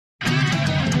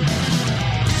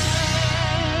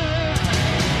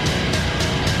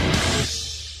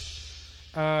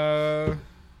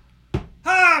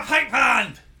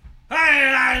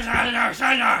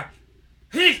China.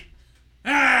 He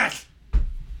ass.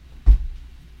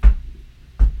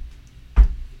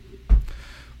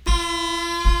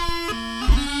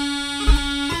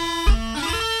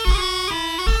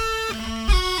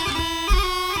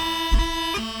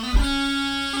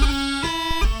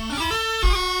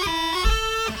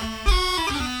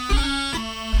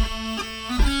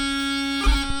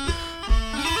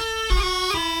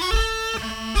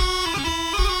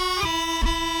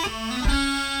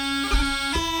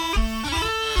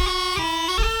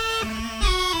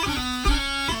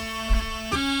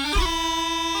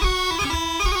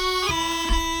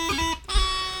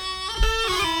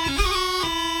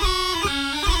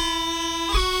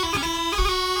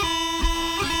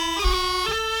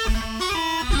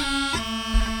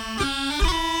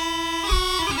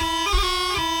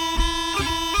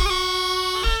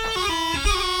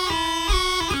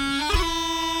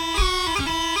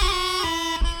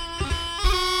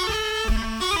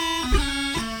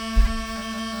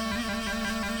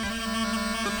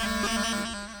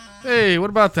 Hey, what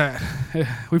about that?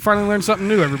 We finally learned something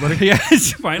new, everybody.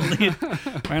 Yes,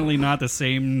 finally not the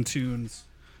same tunes.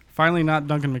 Finally not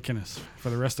Duncan McInnes for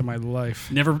the rest of my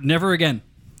life. Never again.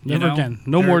 Never again.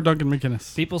 No more Duncan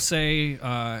McInnes. People say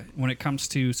when it comes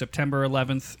to September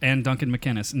 11th and Duncan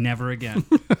McInnes, never again.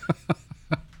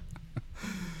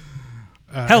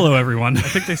 Hello, everyone. I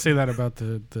think they say that about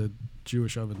the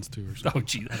Jewish ovens, too, or something. Oh,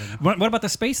 gee. What about the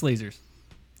space lasers?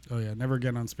 Oh, yeah. Never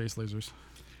again on space lasers.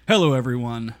 Hello,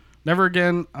 everyone. Never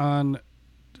again on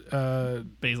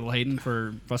Basil Hayden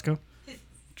for Fusco.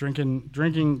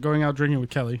 Going out drinking with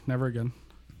Kelly. Never again.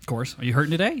 Of course. Are you hurting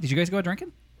today? Did you guys go out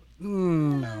drinking?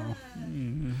 No.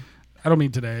 I don't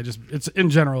mean today. It's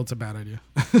in general, it's a bad idea.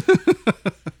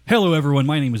 Hello, everyone.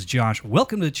 My name is Josh.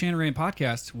 Welcome to the Chanarant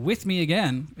Podcast. With me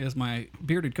again is my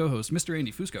bearded co-host, Mr.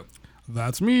 Andy Fusco.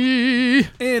 That's me.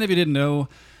 And if you didn't know,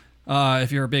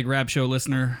 if you're a big Rab Show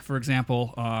listener, for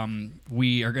example,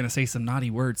 we are going to say some naughty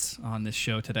words on this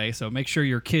show today. So make sure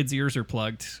your kids' ears are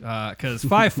plugged. Because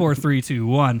 5, 4, 3, 2,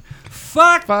 1.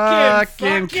 Fuck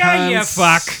yeah, you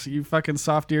fuck. You fucking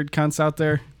soft-eared cunts out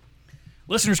there.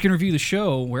 Listeners can review the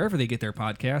show wherever they get their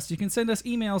podcasts. You can send us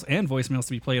emails and voicemails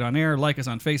to be played on air. Like us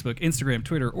on Facebook, Instagram,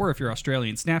 Twitter, or if you're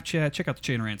Australian, Snapchat. Check out the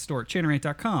Chanarant store at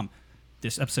chanarant.com.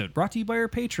 This episode brought to you by our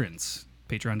patrons.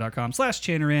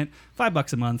 Patreon.com/Chanarant,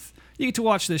 $5 a month. You get to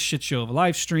watch this shit show of a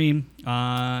live stream.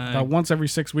 About once every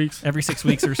 6 weeks. Every 6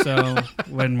 weeks or so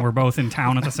when we're both in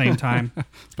town at the same time.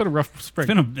 It's been a rough spring.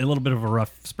 It's been a little bit of a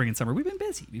rough spring and summer. We've been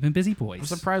busy. We've been busy boys. I'm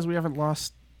surprised we haven't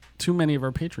lost too many of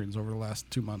our patrons over the last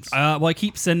 2 months. Well, I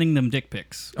keep sending them dick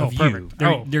pics of perfect.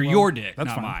 you. They're your dick, that's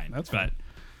not fine. mine. That's fine.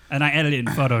 And I edit it in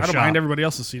Photoshop. I don't mind everybody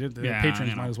else has seen it. The Yeah,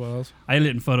 patrons you know. might as well. I edit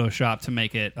it in Photoshop to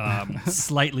make it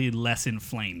slightly less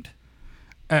inflamed.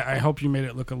 I hope you made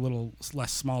it look a little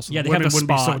less small so Yeah, the they have women the wouldn't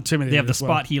spot. be so intimidated. They have the as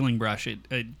well. spot healing brush.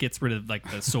 It gets rid of like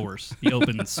the sores, the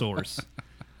open sores.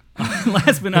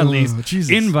 Last but not least, Jesus.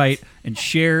 invite and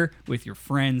share with your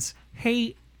friends.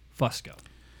 Hey, Fusco.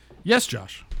 Yes,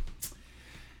 Josh.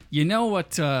 You know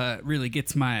what really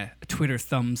gets my Twitter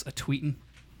thumbs a tweeting?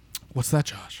 What's that,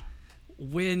 Josh?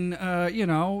 When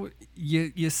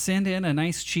you send in a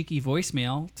nice cheeky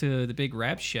voicemail to the Big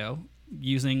Rab Show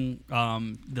using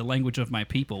the language of my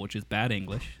people, which is bad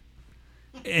English,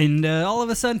 and all of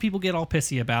a sudden people get all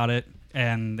pissy about it,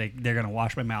 and they're gonna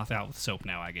wash my mouth out with soap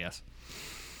now, I guess.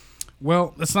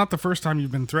 Well, it's not the first time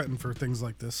you've been threatened for things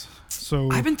like this. So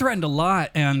I've been threatened a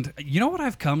lot, and you know what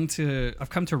I've come to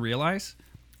realize?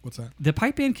 What's that? The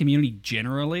pipe band community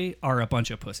generally are a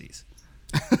bunch of pussies.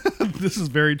 This is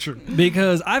very true.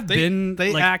 Because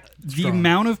they act the strong.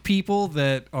 amount of people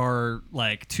that are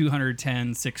like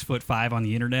 210, 6'5" on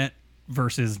the internet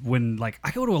versus when like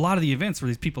I go to a lot of the events where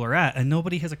these people are at and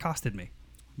nobody has accosted me.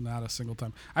 Not a single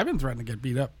time. I've been threatened to get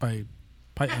beat up by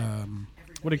what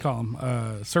do you call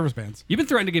them? Service bands. You've been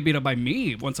threatened to get beat up by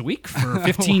me once a week for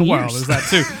 15 Well, years. there's that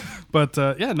too. But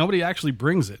yeah, nobody actually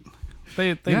brings it.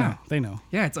 They know. They know.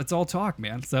 Yeah, it's all talk,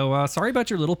 man. So sorry about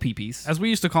your little peepees. As we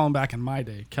used to call them back in my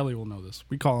day, Kelly will know this.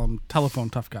 We call them telephone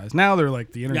tough guys. Now they're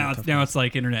like the internet tough Now guys. it's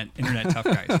like internet tough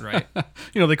guys, right?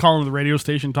 You know, they call them the radio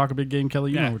station, talk a big game,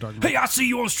 Kelly. You know what we're talking about. Hey, I see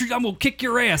you on the street. I'm going to kick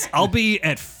your ass. I'll be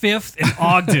at 5th and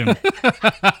Ogden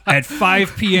at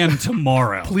 5 p.m.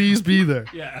 tomorrow. Please be there.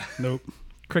 Yeah. Nope.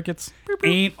 Crickets.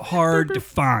 Ain't hard to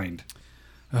find.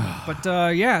 But,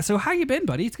 yeah, so how you been,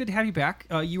 buddy? It's good to have you back.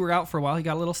 You were out for a while. You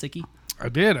got a little sicky. I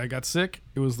did. I got sick.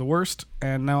 It was the worst,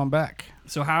 and now I'm back.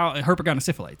 So how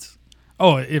herpetogonosyphilites?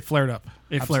 Oh, it flared up.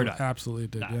 It flared up. Absolutely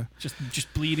did, yeah.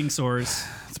 Just bleeding sores.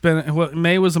 It's been,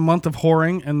 May was a month of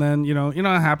whoring, and then, you know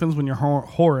what happens when you're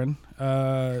whoring.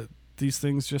 These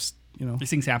things just These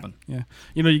things happen. Yeah.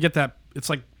 You get that, it's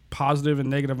like positive and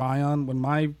negative ion when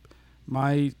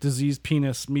my diseased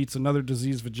penis meets another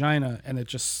diseased vagina and it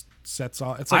just sets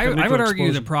off. It's like I would argue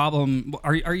explosion. the problem,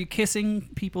 are you kissing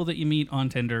people that you meet on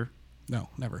Tinder? No,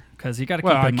 never. Because you got to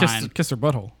keep in mind. Kiss their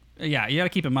butthole. Yeah, you got to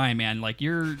keep in mind, man, like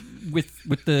you're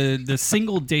with the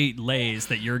single date lays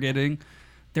that you're getting,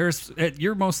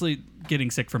 you're mostly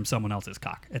getting sick from someone else's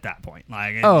cock at that point.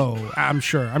 Like, I'm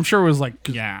sure it was like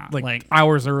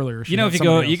hours earlier. If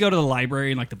you go to the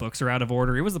library and like the books are out of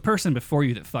order, it was the person before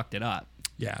you that fucked it up.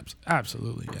 Yeah,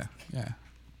 absolutely. Yeah.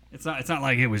 It's not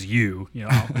like it was you.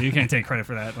 You can't take credit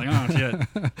for that. Like, oh shit.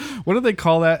 What did they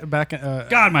call that back?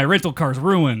 God, my rental car's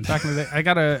ruined. Back in the day, I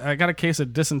got a case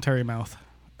of dysentery mouth.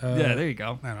 Yeah, there you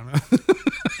go. I don't know.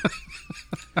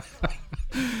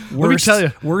 Let me tell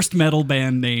you, worst metal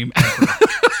band name ever.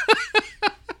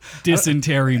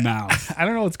 Dysentery mouth. I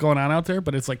don't know what's going on out there,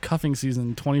 but it's like cuffing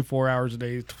season, 24 hours a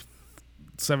day,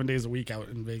 7 days a week out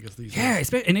in Vegas these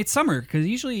days. Yeah, and it's summer because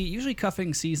usually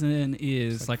cuffing season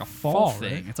is like a fall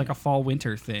thing. Right? It's like a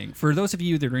fall-winter thing. For those of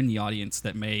you that are in the audience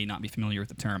that may not be familiar with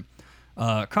the term,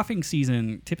 cuffing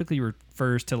season typically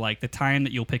refers to like the time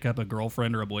that you'll pick up a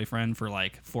girlfriend or a boyfriend for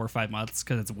like 4 or 5 months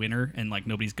because it's winter and like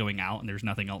nobody's going out and there's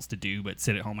nothing else to do but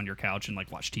sit at home on your couch and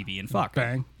like watch TV and fuck.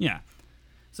 Bang. Yeah.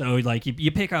 So like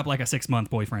you pick up like a 6-month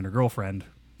boyfriend or girlfriend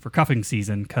for cuffing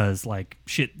season because like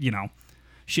shit's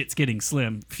getting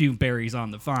slim. Few berries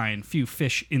on the vine, few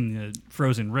fish in the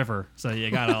frozen river. So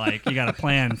you gotta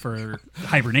plan for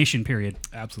hibernation period.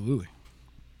 Absolutely.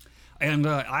 And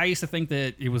I used to think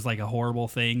that it was like a horrible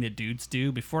thing that dudes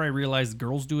do before I realized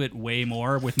girls do it way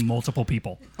more with multiple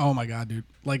people. Oh my God, dude.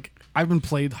 Like I've been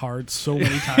played hard so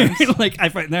many times. Like I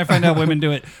find out women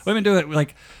do it. Women do it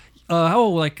like,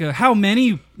 how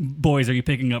many boys are you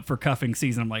picking up for cuffing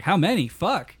season? I'm like, how many?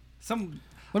 Fuck.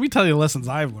 Let me tell you lessons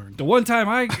I've learned. The one time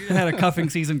I had a cuffing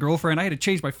season girlfriend, I had to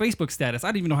change my Facebook status. I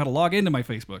didn't even know how to log into my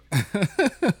Facebook.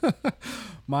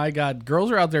 My God,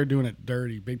 girls are out there doing it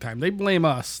dirty, big time. They blame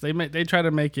us. They try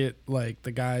to make it like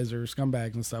the guys are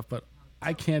scumbags and stuff, but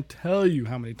I can't tell you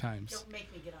how many times. Don't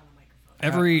make me get on the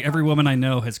microphone. Every woman I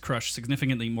know has crushed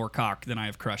significantly more cock than I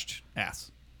have crushed ass.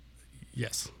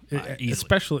 Yes. Easily.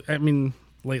 Especially,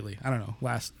 lately. I don't know.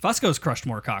 Fusco's crushed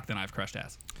more cock than I've crushed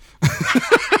ass.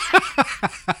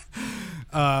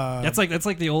 That's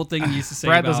like the old thing you used to say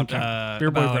Brad about doesn't count.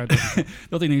 Beer boy Brad doesn't count.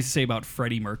 the old thing they used to say about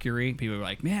Freddie Mercury. People were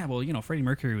like, "Yeah, well, Freddie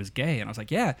Mercury was gay," and I was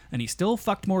like, "Yeah, and he still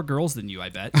fucked more girls than you, I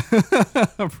bet."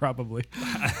 Probably.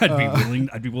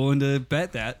 I'd be willing to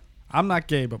bet that. I'm not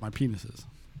gay, but my penis is.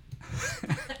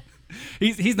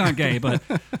 He's not gay, but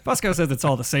Fusco says it's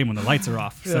all the same when the lights are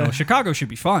off. So yeah. Chicago should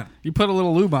be fun. You put a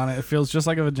little lube on it, it feels just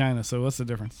like a vagina. So what's the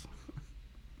difference?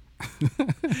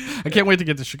 I can't wait to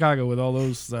get to Chicago with all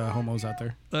those homos out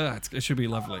there. It should be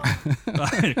lovely.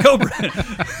 Cobra.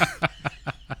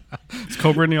 Is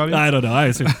Cobra in the audience? I don't know. I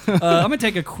assume. I'm going to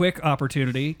take a quick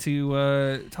opportunity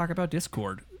to talk about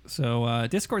Discord. So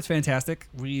Discord's fantastic.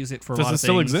 We use it for a lot of things. Does it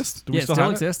still exist? Yeah, it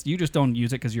still exists. You just don't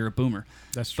use it because you're a boomer.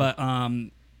 That's true. But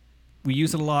we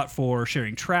use it a lot for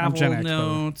sharing travel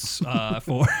notes,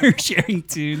 for sharing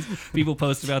tunes. People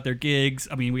post about their gigs.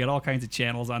 I mean, we got all kinds of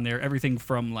channels on there. Everything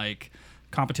from like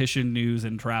competition news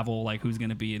and travel, like who's going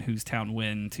to be in whose town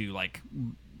when, to like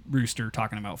Rooster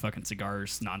talking about fucking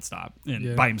cigars nonstop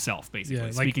and by himself, basically. Yeah,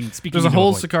 speaking. There's a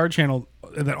whole cigar channel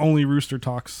that only Rooster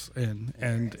talks in,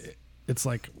 and it's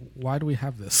like, why do we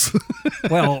have this?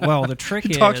 Well, the trick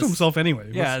is he talks to himself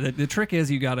anyway. Yeah, the trick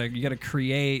is you gotta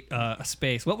create a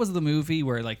space. What was the movie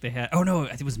where like they had? Oh no,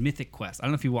 it was Mythic Quest. I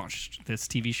don't know if you watched this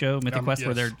TV show Mythic Quest,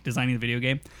 where they're designing the video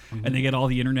game, and they get all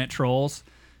the internet trolls.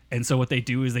 And so what they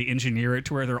do is they engineer it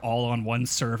to where they're all on one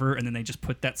server, and then they just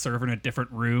put that server in a different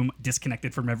room,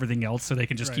 disconnected from everything else, so they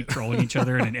can just keep trolling each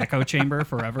other in an echo chamber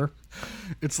forever.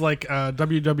 It's like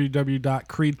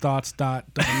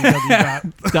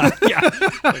www.creedthoughts.www. Yeah,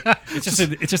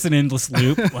 it's just an endless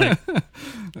loop. Like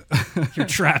you're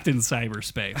trapped in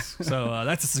cyberspace. So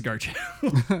that's a cigar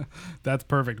channel. That's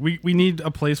perfect. We need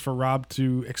a place for Rob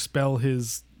to expel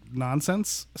his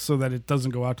nonsense so that it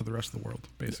doesn't go out to the rest of the world,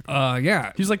 basically.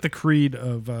 Yeah, he's like the Creed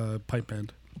of pipe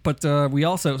band. But we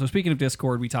also, so speaking of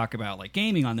Discord, we talk about like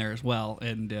gaming on there as well.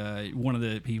 And one of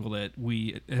the people that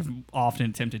we have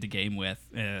often attempted to game with,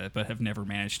 but have never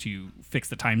managed to fix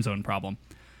the time zone problem,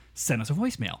 sent us a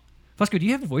voicemail. Fusco, do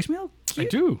you have a voicemail? I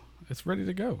do. It's ready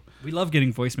to go. We love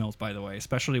getting voicemails, by the way,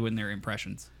 especially when they're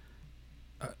impressions.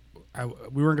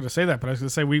 We weren't going to say that, but I was going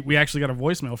to say we actually got a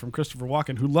voicemail from Christopher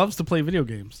Walken, who loves to play video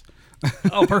games.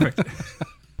 Oh, perfect.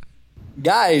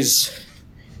 Guys,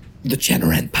 the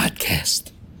Generant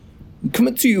Podcast. I'm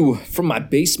coming to you from my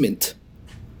basement.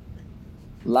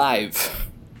 live.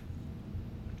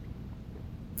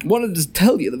 Wanted to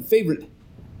tell you the favorite,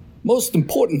 most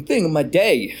important thing of my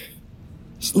day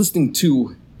is listening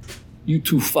to you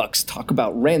two fucks talk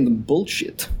about random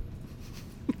bullshit.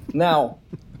 Now,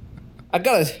 I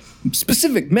got a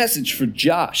specific message for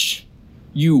Josh.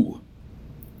 You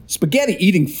spaghetti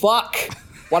eating fuck.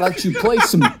 Why don't you play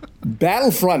some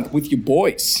Battlefront with your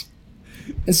boys?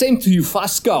 And same to you,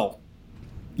 Fusco.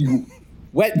 You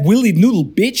wet willy noodle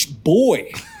bitch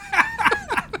boy.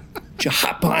 You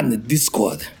hop on the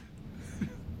Discord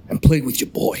and play with your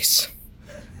boys.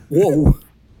 Whoa.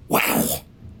 Wow.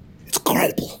 It's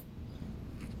incredible.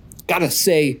 Gotta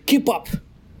say, keep up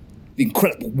the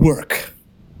incredible work.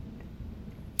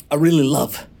 I really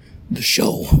love the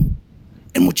show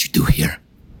and what you do here.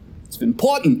 It's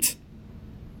important.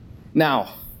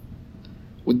 Now,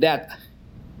 with that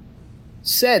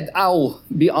said, I'll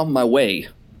be on my way.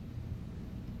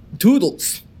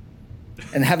 Toodles.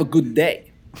 And have a good day.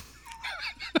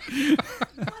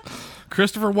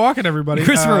 Christopher Walken, everybody.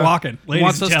 Christopher Walken, ladies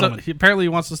wants and us gentlemen. apparently he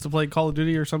wants us to play Call of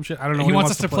Duty or some shit. I don't know. He what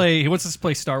wants us to play. He wants us to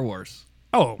play Star Wars.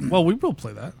 Oh, well, we will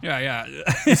play that. Yeah.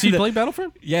 Does he play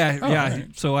Battlefront? Yeah. Oh, alright.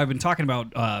 So I've been talking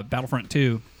about Battlefront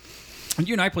 2. And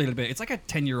you and I played it a bit. It's like a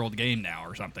 10-year-old game now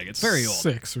or something. It's very old.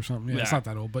 6 or something. Yeah, it's not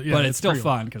that old, but yeah, but it's still pretty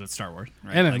fun because it's Star Wars.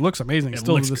 Right? And it looks amazing.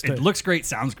 Still to this day. It looks great.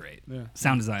 Sounds great. Yeah.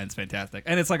 Sound design's fantastic.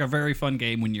 And it's like a very fun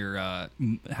game when you're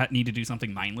need to do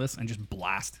something mindless and just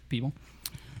blast people.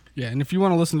 Yeah, and if you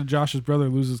want to listen to Josh's brother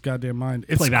lose his goddamn mind,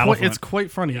 it's Play Battlefront. it's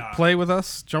quite funny. Yeah. Play with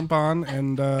us, jump on,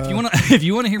 and If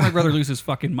you want to hear my brother lose his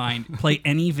fucking mind, play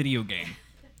any video game.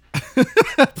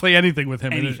 play anything with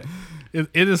him. Anything.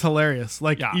 It is hilarious.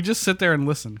 Like, Yeah. you just sit there and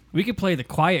listen. We could play the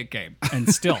quiet game and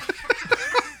still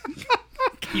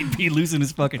he'd be losing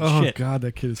his fucking Oh, shit. God,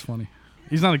 that kid is funny.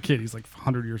 He's not a kid. He's like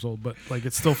 100 years old, but like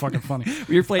it's still fucking funny.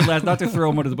 We were playing last, not to throw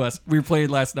him under the bus. We were playing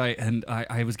last night, and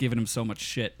I was giving him so much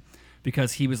shit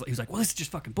because he was like, well, this is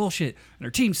just fucking bullshit, and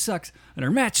our team sucks, and our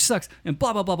match sucks, and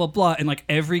blah blah blah blah blah. And like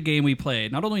every game we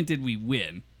played, not only did we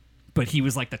win, but he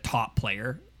was like the top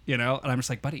player. You know, and I'm just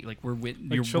like, buddy, like we're chill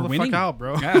we're the winning. fuck out,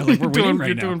 bro. Yeah, like we're winning right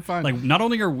you're now. doing fine. Like, not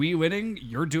only are we winning,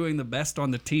 you're doing the best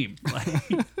on the team. Like,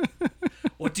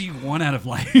 what do you want out of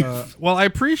life? Well, I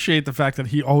appreciate the fact that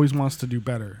he always wants to do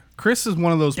better. Chris is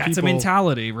one of those That's people a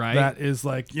mentality, right? that is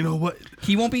like, you know what?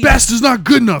 He won't be Best is not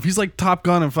good enough. He's like Top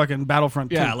Gun and fucking Battlefront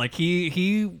 2. Yeah, like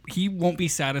he won't be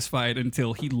satisfied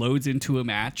until he loads into a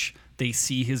match. They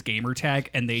see his gamer tag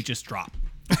and they just drop.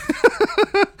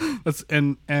 That's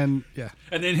and yeah.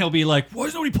 And then he'll be like, "Why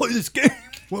does nobody play this game?"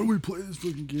 Why do we play this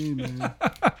fucking game, man?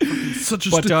 Such a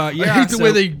But, I yeah, hate the so-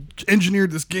 way they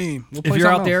engineered this game. We'll play If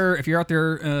you're something out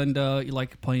there and you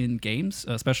like playing games,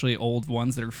 especially old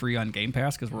ones that are free on Game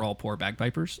Pass, because we're all poor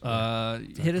bagpipers,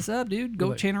 hit us up, dude.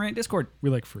 Go Channel Rant Discord. we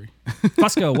like free.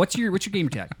 Fusco, what's your gamer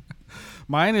tag?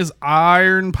 Mine is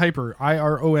Iron Piper,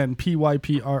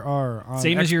 IRONPYPRR. On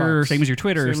Same as Xbox. your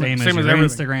Twitter, same as your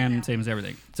everything. Instagram, same as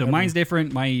everything. So mine's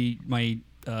different. My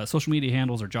social media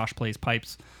handles are Josh Plays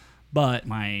Pipes, but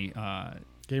my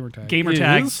Gamer tag. gamer It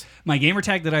tag, is? my gamer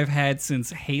tag that I've had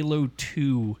since Halo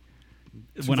 2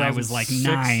 when I was like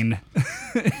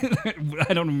 2006? 9.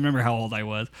 I don't remember how old I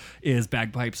was, is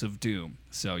Bagpipes of Doom.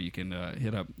 So you can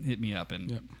hit me up,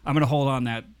 and Yep. I'm going to hold on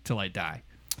that till I die.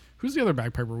 Who's the other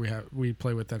bagpiper we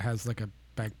play with that has like a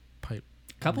bagpipe?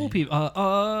 Couple of people.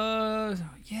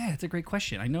 Yeah, it's a great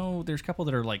question. I know there's a couple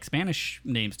that are like Spanish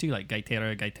names too, like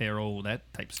Gaitero,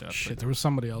 that type stuff. Shit, there was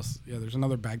somebody else. Yeah, there's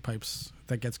another bagpipes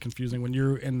that gets confusing when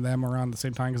you're in them around the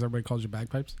same time because everybody calls you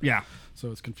bagpipes. Yeah,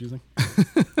 So it's confusing.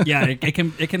 yeah. It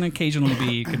can occasionally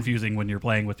be confusing when you're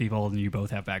playing with people and you both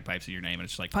have bagpipes in your name, and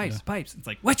it's just like pipes. It's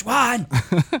like, which one?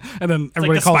 It's And then like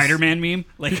everybody the calls Spider-Man meme.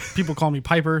 Like, people call me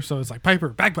Piper, so it's like Piper,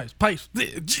 bagpipes, pipes.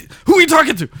 Who are you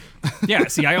talking to? yeah.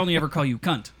 See, I only ever call you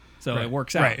cunt, so it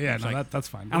works out. Right? Yeah, It's no, like, that's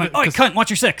fine. I'm like, oh, cunt, watch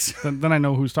your six. Then I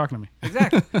know who's talking to me.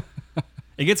 Exactly.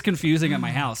 It gets confusing at my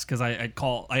house because I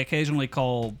occasionally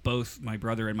call both my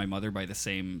brother and my mother by the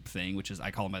same thing, which is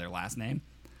I call them by their last name.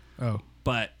 Oh,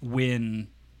 But when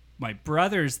my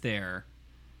brother's there,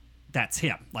 that's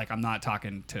him. Like, I'm not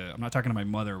talking to my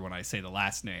mother when I say the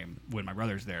last name when my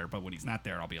brother's there. But when he's not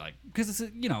there, I'll be like, because it's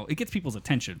it gets people's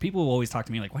attention. People will always talk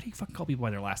to me like, why do you fucking call people by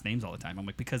their last names all the time? I'm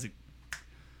like, because it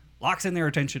locks in their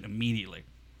attention immediately.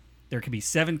 There could be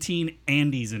 17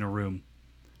 Andys in a room,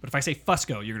 but if I say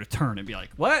Fusco, you're gonna turn and be like,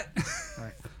 what?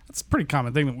 that's a pretty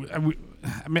common thing.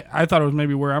 I thought it was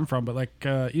maybe where I'm from, but like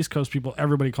East Coast people,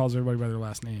 everybody calls everybody by their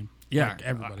last name. Like,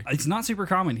 everybody. It's not super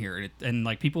common here, and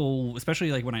like people,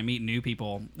 especially like when I meet new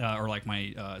people or like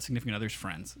my significant other's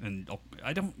friends, and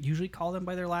I don't usually call them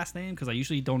by their last name because I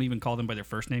usually don't even call them by their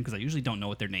first name because I usually don't know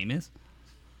what their name is.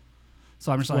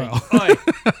 So I'm just like,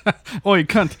 Oi,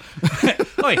 cunt.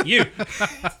 oi, you.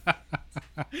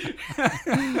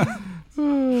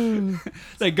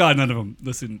 Thank God none of them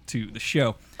listen to the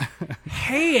show.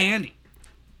 Hey, Andy.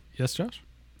 Yes, Josh?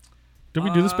 Did we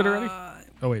do this bit already?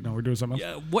 Oh, wait, no, we're doing something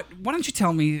else. Why don't you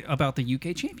tell me about the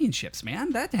UK Championships,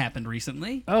 man? That happened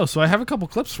recently. Oh, so I have a couple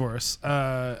clips for us.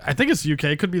 I think it's UK.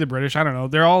 It could be the British. I don't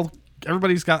know.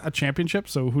 Everybody's got a championship,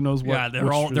 so who knows what. Yeah,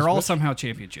 they're all somehow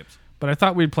championships. But I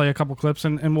thought we'd play a couple clips,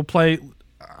 and we'll play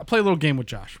a little game with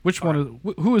Josh. Which one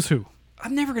is who is who?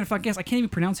 I'm never gonna fucking guess. I can't even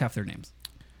pronounce half their names.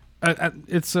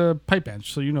 It's a pipe band,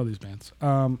 so you know these bands.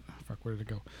 Fuck, where did it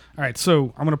go? All right,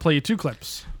 so I'm gonna play you two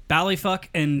clips. Ballyfuck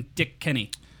and Dick Kenny.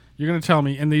 You're gonna tell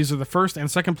me, and these are the first and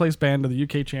second place band of the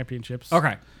UK Championships.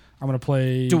 Okay. I'm gonna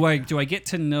play. Do I get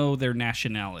to know their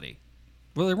nationality?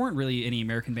 Well, there weren't really any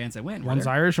American bands that went. One's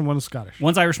Irish and one's Scottish.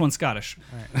 One's Irish, one's Scottish.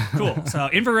 Right. Cool. So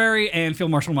Inverary and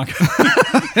Field Marshal Montgomery.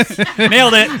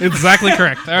 Nailed it. Exactly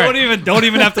correct. All right. Don't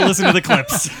even have to listen to the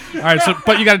clips. All right. So,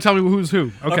 but you got to tell me who's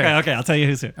who. Okay. Okay. I'll tell you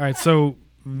who's who. All right. So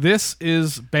this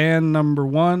is band number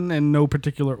one in no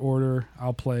particular order.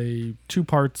 I'll play two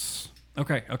parts.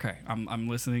 Okay. I'm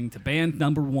listening to band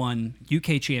number one,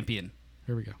 UK champion.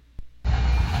 Here we go.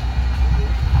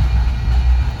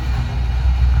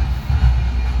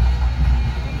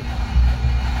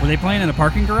 Were they playing in a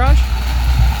parking garage?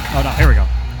 Oh, no. Here we go.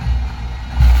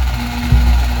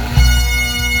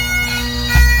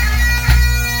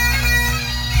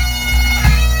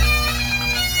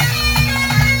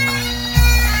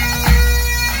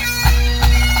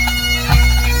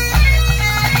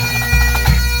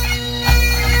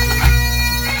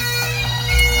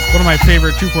 One of my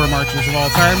favorite 2/4 marches of all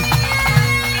time.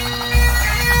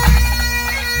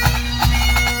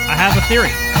 I have a theory.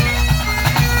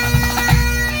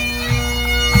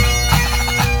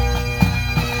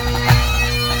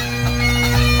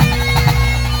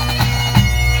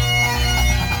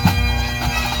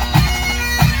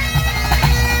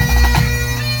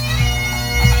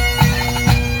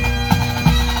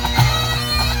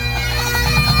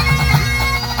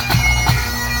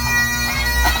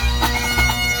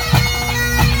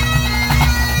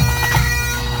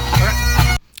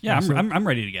 Yeah, I'm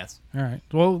ready to guess. All right.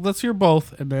 Well, let's hear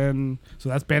both, and then so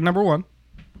that's band number one.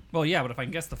 Well, yeah, but if I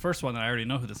can guess the first one, then I already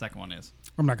know who the second one is.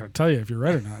 I'm not going to tell you if you're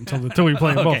right or not until we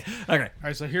play them both. Okay. All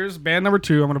right. So here's band number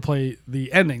two. I'm going to play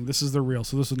the ending. This is the reel.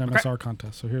 So this is an MSR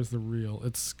contest. So here's the reel.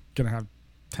 It's going to have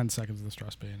 10 seconds of the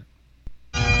Strasby in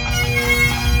it.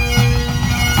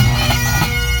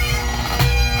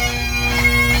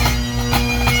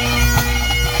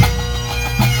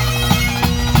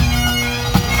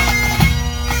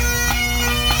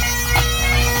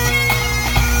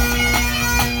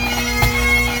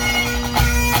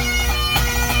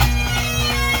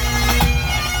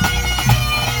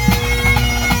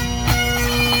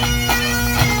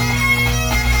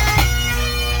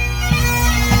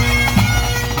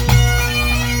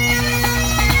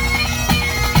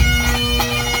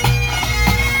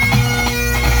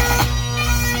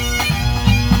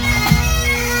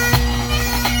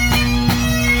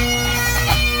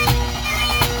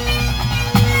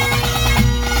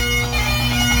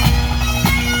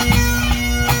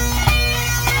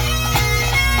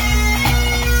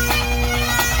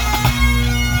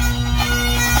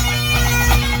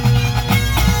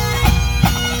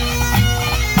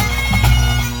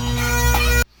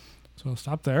 I'll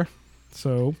stop there.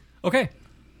 So, okay.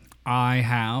 I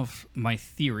have my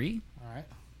theory. all right.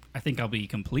 I think I'll be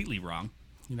completely wrong.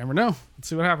 You never know. Let's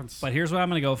see what happens. But here's what I'm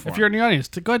going to go for. if you're in the audience,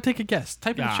 go ahead and take a guess.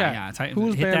 Type in the chat. Yeah,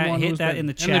 who's hit band that, one, hit who's that band- in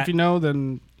the And chat. if you know,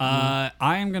 then I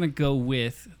am going to go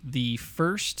with the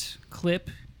first clip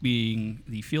being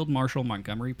the Field Marshal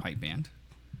Montgomery Pipe Band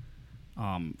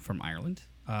from Ireland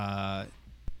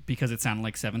because it sounded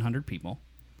like 700 people.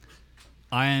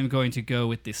 I am going to go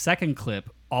with the second clip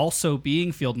also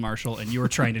being Field Marshal, and you were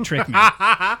trying to trick me.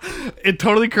 it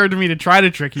totally occurred to me to try to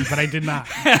trick you, but I did not.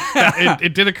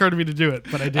 it did occur to me to do it,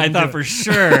 but I didn't. I thought for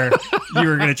sure you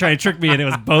were going to try to trick me, and it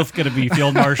was both going to be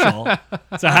Field Marshal.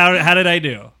 So how did I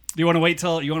do? Do you want to wait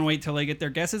till they get their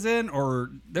guesses in,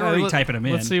 or they're already typing them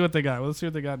in? Let's see what they got. Let's see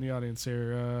what they got in the audience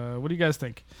here. What do you guys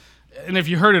think? And if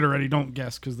you heard it already, don't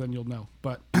guess because then you'll know.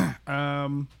 But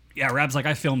yeah, Rab's like,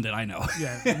 I filmed it. I know.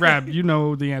 yeah, Rab, you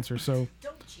know the answer. So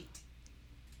Don't cheat.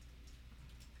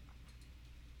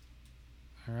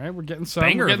 all right, we're getting some.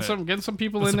 Banger We're of it. getting some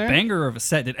people It's in a there. banger of a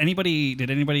set. Did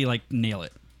anybody like nail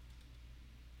it?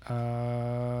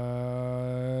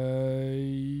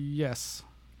 Yes.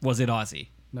 Was it Ozzy?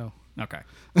 No. Okay.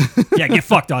 Yeah, get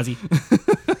fucked, Ozzy.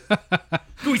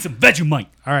 Go eat some Vegemite.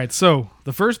 All right. So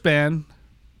the first band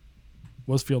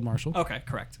was Field Marshal. Okay,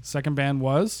 correct. Second band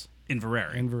was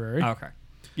Inverary. Inverary. Okay.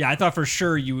 Yeah, I thought for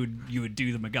sure you would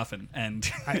do the MacGuffin, and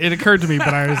It occurred to me,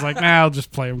 but I was like, nah, I'll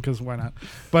just play them because why not?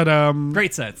 But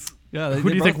great sets. Yeah, who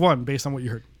do you think won based on what you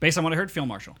heard? Based on what I heard, Field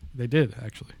Marshal. They did,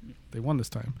 actually. They won this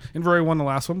time. Inverary won the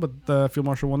last one, but Field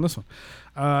Marshal won this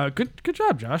one. Good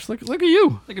job, Josh. Look at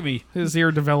you. Look at me, His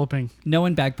ear developing.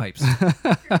 knowing bagpipes.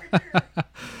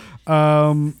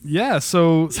 Yeah,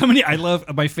 so Somebody, I love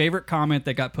my favorite comment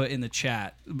that got put in the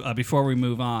chat before we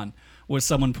move on was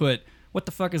someone put, "What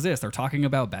the fuck is this? They're talking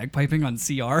about bagpiping on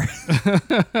CR."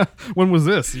 when was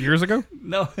this? Years ago?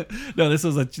 no, this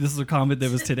was a comment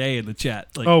that was today in the chat.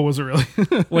 Like, Oh, was it really?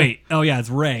 wait, oh yeah, it's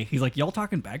Ray. He's like, "Y'all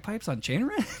talking bagpipes on Chain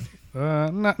Rant?"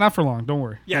 Not for long. Don't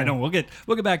worry. Yeah, no, we'll get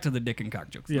back to the dick and cock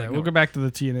jokes. Yeah, Like, we'll no go back to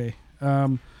the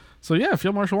TNA. So yeah,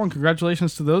 Field Marshal won.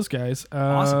 Congratulations to those guys.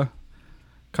 Awesome.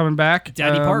 Coming back,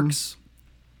 Daddy Parks,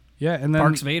 Yeah, and then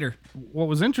Parks Vader. what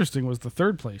was interesting was the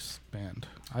third place band,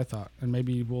 I thought, and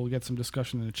maybe we'll get some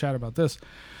discussion in the chat about this.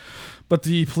 But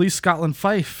the Police Scotland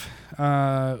Fife,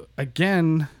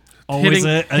 again, Always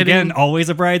always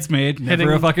a bridesmaid,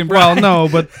 never a fucking bride. Well, no,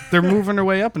 but they're moving their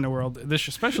way up in the world.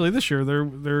 Especially this year,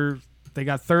 they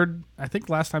got third. I think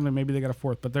last time maybe they got a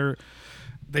fourth, but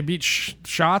they beat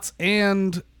Shots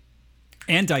and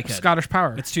Dykehead. Scottish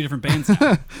Power. It's two different bands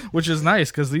now. Which is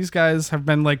nice because these guys have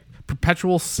been like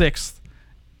perpetual sixth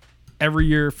every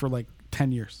year for like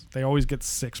 10 years. They always get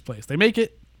sixth place. They make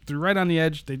it. They're right on the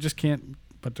edge. They just can't.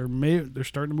 But they're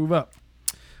starting to move up,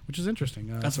 which is interesting.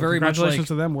 That's so very much congratulations like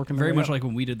to them working. Very their way much up. like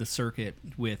when we did the circuit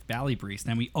with Ballybreeze,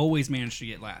 and we always managed to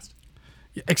get last.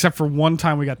 Yeah, except for one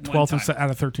time we got One 12th time. out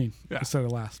of 13 instead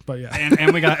of last. But yeah.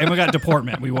 And we got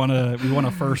deportment. We won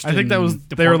a first. I think that in was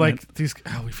they were deportment. like these.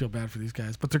 Oh, we feel bad for these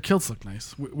guys, but their kilts look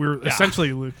nice. We're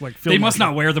essentially like They must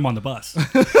not wear them on the bus.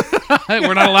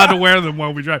 We're not allowed to wear them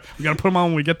while we drive. We got to put them on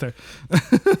when we get there.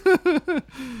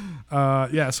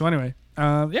 Yeah. So anyway,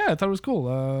 yeah, I thought it was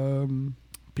cool.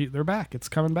 Pete, they're back. It's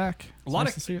coming back. It's A lot nice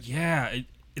of to see it. yeah.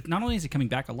 It not only is it coming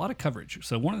back, a lot of coverage.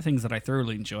 So one of the things that I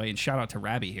thoroughly enjoy, and shout out to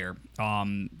Rabby here.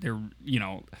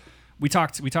 We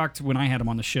talked when I had him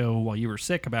on the show while you were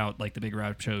sick about like the Big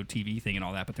Rab Show TV thing and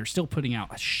all that. But they're still putting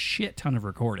out a shit ton of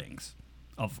recordings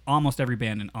of almost every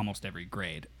band in almost every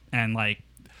grade. And like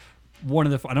one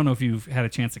of the, I don't know if you've had a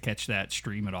chance to catch that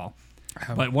stream at all,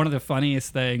 but one of the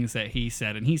funniest things that he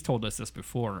said, and he's told us this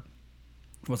before,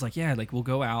 was like, yeah, like we'll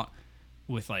go out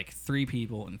with like 3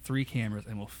 people and 3 cameras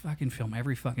and we'll fucking film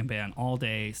every fucking band all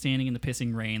day, standing in the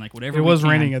pissing rain, like whatever. It we was can.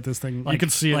 raining at this thing. Like, you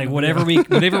could see it. like in the whatever video.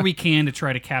 whatever we can to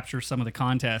try to capture some of the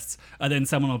contests. And then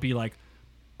someone will be like,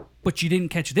 "But you didn't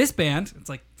catch this band." It's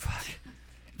like, fuck.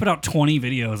 Put out 20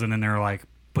 videos and then they're like,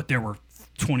 "But there were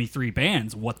 23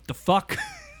 bands. What the fuck?"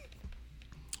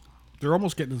 They're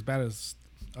almost getting as bad as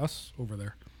us over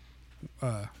there.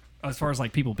 As far as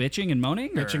like people bitching and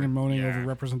moaning, Bitching and moaning Yeah. over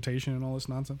representation and all this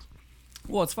nonsense.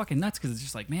 Well, it's fucking nuts because it's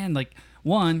just like, man, like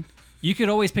one, you could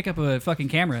always pick up a fucking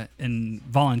camera and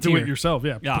volunteer. Do it yourself,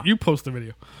 yeah. Yeah. You post the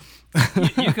video.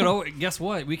 You could always, guess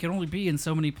what? We can only be in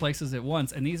so many places at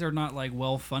once, and these are not like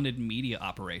well-funded media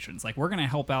operations. Like we're gonna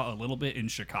help out a little bit in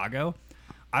Chicago.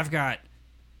 I've got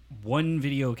 1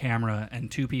 video camera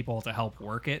and 2 people to help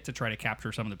work it to try to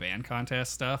capture some of the band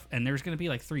contest stuff, and there's gonna be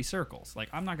like 3 circles. Like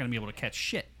I'm not gonna be able to catch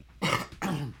shit.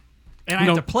 And I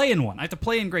have to play in one. I have to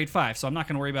play in grade 5, so I'm not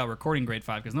going to worry about recording grade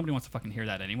 5 because nobody wants to fucking hear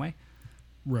that anyway.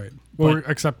 Right. Well,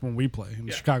 except when we play in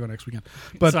Chicago next weekend.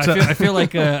 But So I feel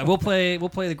like we'll play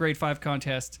the grade 5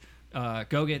 contest.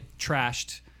 Go get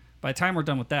trashed. By the time we're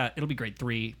done with that, it'll be grade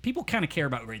 3. People kind of care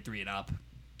about grade 3 and up.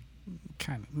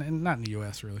 kind of not in the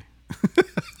U.S. really.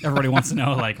 Everybody wants to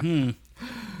know, like,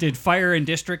 did Fire and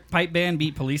District Pipe Band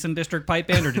beat Police and District Pipe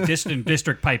Band, or did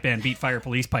District Pipe Band beat Fire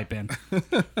Police Pipe Band?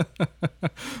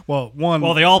 Well,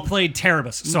 They all played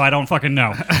Terabus, so I don't fucking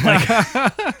know.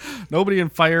 Like, nobody in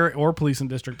fire or police and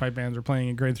district pipe bands are playing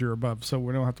in grade 3 or above, so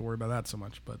we don't have to worry about that so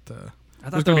much. But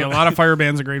there's going to be a lot of fire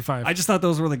bands in grade 5. I just thought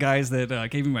those were the guys that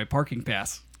gave me my parking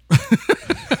pass.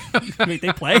 Wait,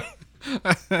 they play?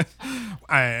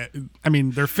 I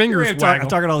mean, their fingers I'm waggle.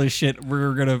 talking all this shit.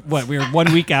 We're gonna We're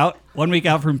 1 week out. 1 week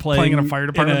out from playing in a fire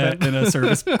department band? in a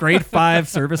service grade 5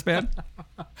 service band.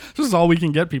 This is all we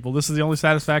can get, people. This is the only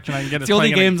satisfaction I can get. It's the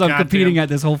only games I'm competing at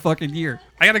this whole fucking year.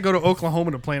 I got to go to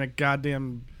Oklahoma to play in a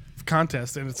goddamn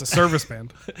contest, and it's a service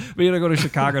band. We gotta go to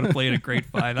Chicago to play in a grade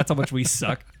 5. That's how much we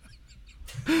suck.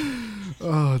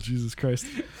 Oh, Jesus Christ.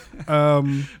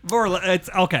 It's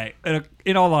okay.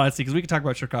 In all honesty, because we can talk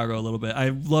about Chicago a little bit. I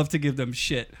love to give them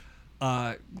shit.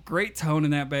 Great tone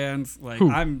in that band. Like Who?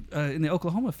 I'm in the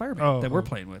Oklahoma fire band that we're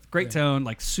playing with. Great tone,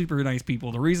 like super nice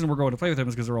people. The reason we're going to play with them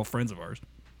is because they're all friends of ours.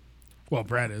 Well,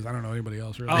 Brad is. I don't know anybody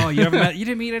else really. Oh, you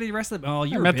didn't meet any of the rest of them? Oh,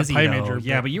 you were met the busy, play though. manager,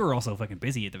 Yeah, but- but you were also fucking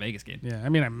busy at the Vegas game. Yeah, I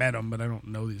mean I met them, but I don't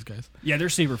know these guys. Yeah, they're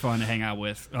super fun to hang out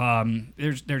with.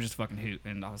 They're just fucking hoot.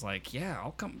 And I was like, yeah,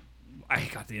 I'll come. I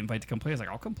got the invite to come play. I was like,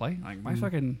 I'll come play. Like, my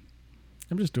fucking...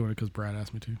 I'm just doing it because Brad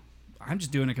asked me to. I'm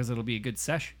just doing it because it'll be a good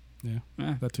sesh. Yeah,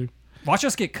 Yeah. that too. Watch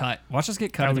us get cut. Watch us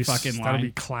get cut at That'd the be fucking that'd line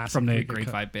be classic from if we the get grade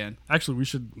cut. 5 band. Actually, we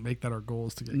should make that our goal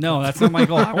is to get No, that's not my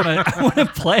goal. I want to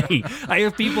play. I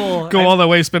have people go all that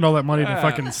way, spend all that money to Yeah.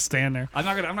 fucking stand there. I'm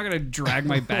not gonna drag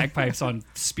my bagpipes on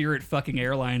Spirit fucking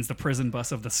Airlines, the prison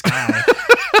bus of the sky,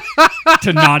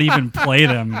 to not even play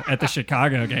them at the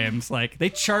Chicago games. Like,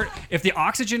 they chart, if the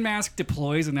oxygen mask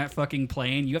deploys in that fucking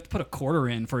plane, you have to put a quarter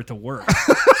in for it to work.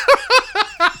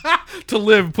 To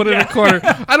live, put in a quarter.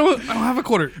 I don't have a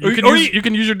quarter. You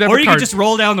can use your debit Or you card. can just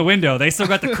roll down the window. They still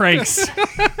got the cranks.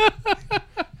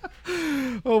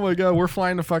 Oh my god, we're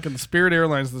flying to fucking Spirit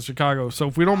Airlines to Chicago. So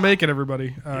if we don't make it,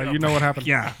 everybody, you know what happened.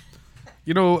 Yeah.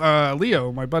 You know,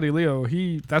 Leo, my buddy Leo,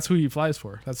 that's who he flies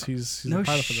for. He's No a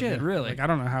pilot for them. shit, Yeah. really? Like I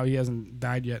don't know how he hasn't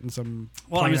died yet in some.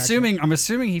 Well, plane accident. I'm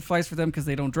assuming he flies for them because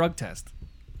they don't drug test.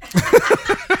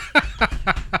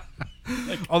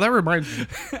 Oh, that reminds me.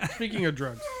 Speaking of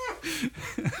drugs,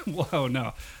 Whoa,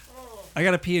 no. I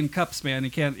gotta pee in cups, man. I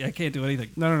can't do anything.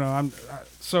 no.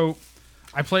 So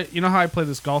I play. You know how I play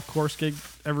this golf course gig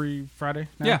every Friday?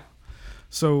 Now? Yeah.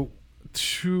 So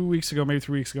 2 weeks ago, maybe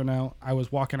 3 weeks ago now, I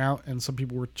was walking out and some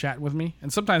people were chatting with me.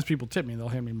 And sometimes people tip me; they'll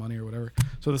hand me money or whatever.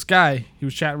 So this guy, he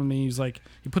was chatting with me. He's like,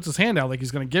 he puts his hand out like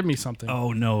he's gonna give me something.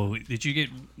 Oh no! Did you get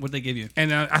what they give you?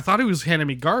 And I thought he was handing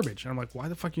me garbage. And I'm like, why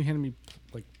the fuck are you handing me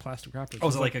like plastic wrappers? Oh,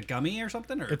 is it like a gummy or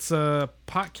something? Or It's a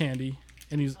pot candy,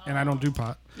 and I don't do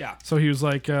pot. yeah. So he was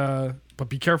like, but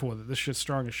be careful with it. This shit's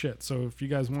strong as shit. So if you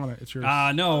guys want it, it's yours.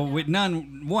 No,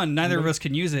 neither of us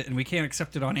can use it, and we can't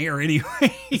accept it on air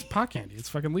anyway. It's pot candy. It's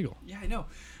fucking legal. Yeah, I know,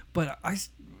 but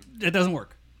it doesn't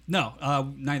work. No,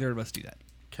 neither of us do that.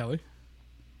 Kelly,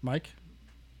 Michael.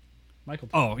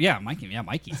 Oh yeah, Mikey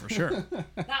for sure.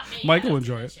 Not me. Mike I will don't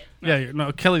do enjoy that it. shit. Yeah,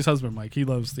 no, Kelly's husband, Mike. He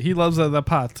loves the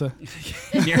pot.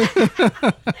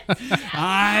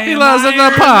 He loves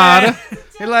the pot.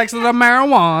 He likes the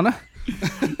marijuana.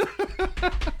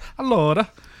 Lord.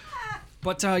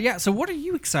 But yeah, so what are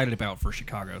you excited about for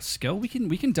Chicago, Skill? We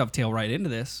can dovetail right into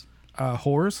this.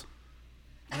 Whores.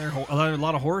 Are there a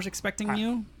lot of horrors expecting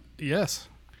you? Yes.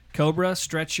 Cobra,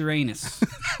 stretch your anus.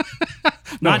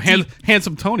 No, Not deep.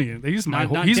 handsome Tony. He's my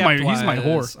Not he's my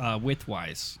depth-wise, whore.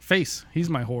 width-wise. Face. He's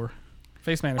my whore.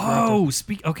 Face man. Oh,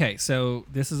 okay. So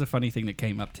this is a funny thing that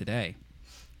came up today.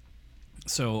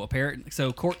 So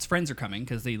Court's friends are coming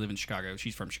because they live in Chicago.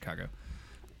 She's from Chicago.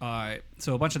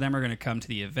 So a bunch of them are going to come to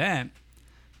the event,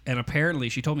 and apparently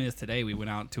she told me this today. We went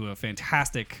out to a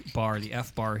fantastic bar, the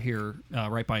F Bar here,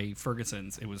 right by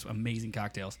Ferguson's. It was amazing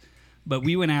cocktails. But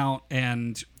we went out,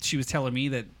 and she was telling me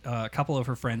that a couple of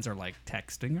her friends are like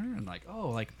texting her and like, oh,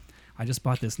 like I just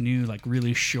bought this new like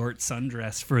really short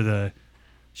sundress for the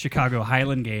Chicago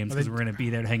Highland games because we're going to be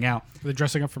there to hang out. Are they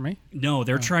dressing up for me? No,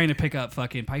 they're trying to pick up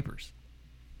fucking pipers.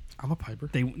 I'm a piper.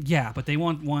 But they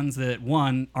want ones that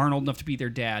one aren't old enough to be their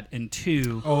dad, and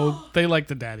two, Oh, they like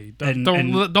the daddy. And- Don't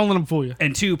and- let them fool you.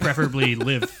 and two preferably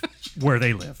live where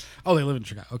they live. Oh, they live in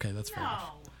Chicago. Okay, that's fair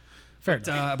enough. Fair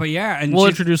enough. But yeah, and We'll she-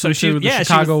 introduce so them she- to the yeah,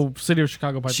 Chicago city of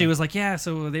Chicago pipeline. She was like, yeah,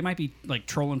 so they might be like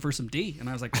trolling for some D, and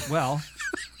I was like, well,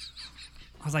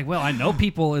 I know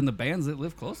people in the bands that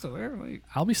live close to there. Like,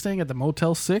 I'll be staying at the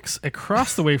Motel 6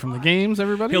 across the way from the games,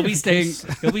 everybody. he'll be In staying.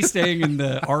 case- He'll be staying in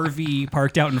the RV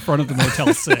parked out in front of the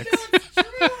Motel 6.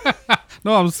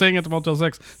 No, I'm staying at the Motel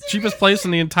 6. Cheapest place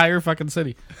in the entire fucking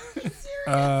city.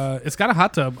 It's got a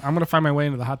hot tub. I'm going to find my way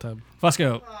into the hot tub.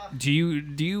 Fusco,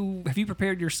 have you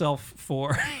prepared yourself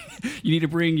for? You need to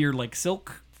bring your like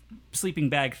silk sleeping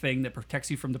bag thing that protects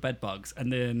you from the bed bugs,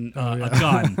 and then a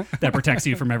gun that protects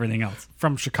you from everything else.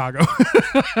 From Chicago.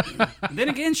 Then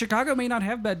again, Chicago may not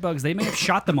have bed bugs. They may have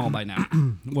shot them all by now.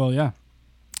 Well, yeah.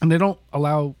 And they don't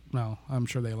allow... No, I'm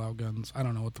sure they allow guns. I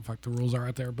don't know what the fuck the rules are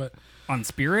out there, but... On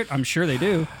Spirit, I'm sure they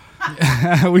do.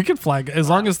 we could fly. As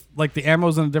long as like the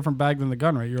ammo's in a different bag than the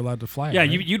gun, right? You're allowed to fly. Yeah,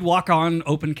 right? you'd walk on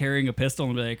open carrying a pistol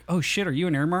and be like, "Oh shit, are you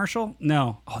an air marshal?"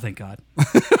 No. Oh, thank God.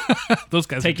 Those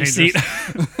guys Take are your seat.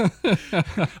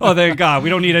 dangerous. Oh, thank God. We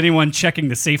don't need anyone checking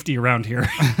the safety around here.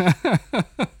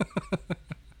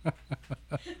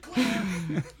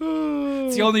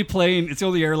 It's the only plane. It's the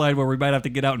only airline where we might have to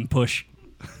get out and push.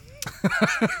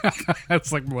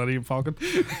 That's like Millennium Falcon.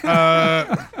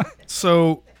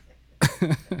 So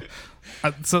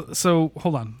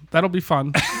hold on. That'll be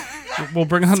fun. We'll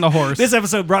bring on the horse. This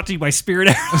episode brought to you by Spirit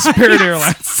Airlines. Spirit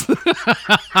Airlines.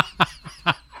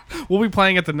 We'll be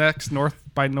playing at the next North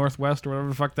by Northwest or whatever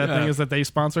the fuck that Yeah. thing is that they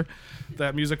sponsor,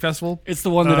 that music festival. It's the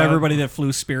one that everybody that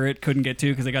flew Spirit couldn't get to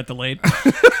because they got delayed.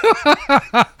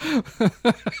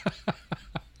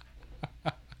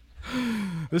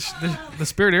 The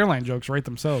Spirit Airline jokes write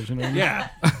themselves, you know. What I mean? Yeah,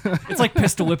 it's like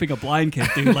pistol whipping a blind kid,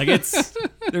 dude. Like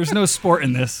there's no sport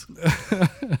in this.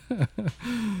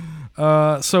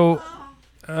 So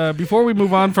before we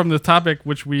move on from the topic,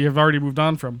 which we have already moved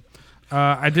on from,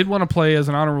 I did want to play as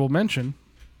an honorable mention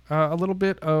a little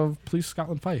bit of Police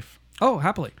Scotland Fife. Oh,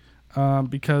 happily.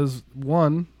 Because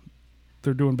one,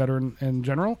 they're doing better in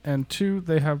general, and two,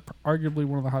 they have arguably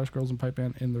one of the hottest girls in pipe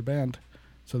band in their band.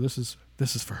 So this is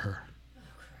for her.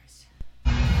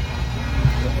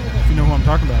 If you know who I'm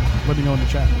talking about, let me know in the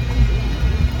chat.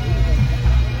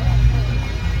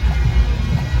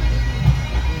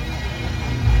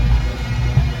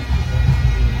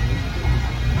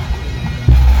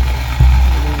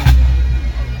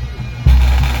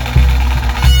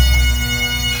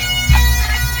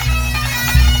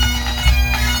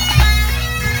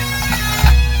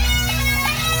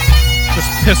 Just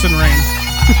piss and rain.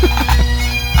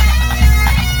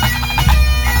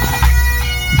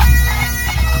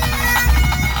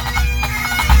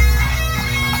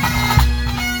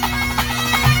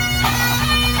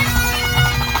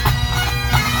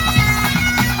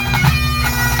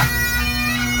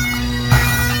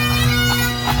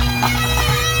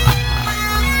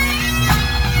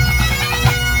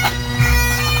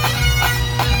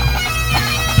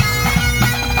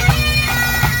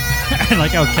 I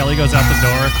like how Kelly goes out the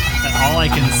door, and all I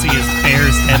can see is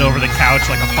Bear's head over the couch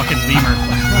like a fucking lemur.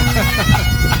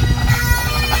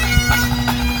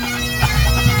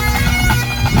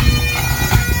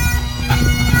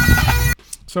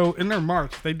 So in their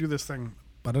march, they do this thing,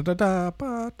 ba-da-da-da,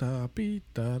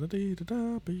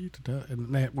 ba-da-bee-da-da-dee-da-da-bee-da-da,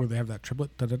 and where they have that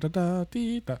triplet,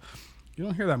 da-da-da-da-dee-da. You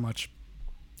don't hear that much,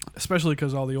 especially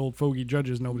because all the old fogey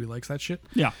judges, nobody likes that shit.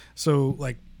 Yeah. So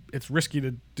like, it's risky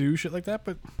to do shit like that,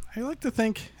 but I like to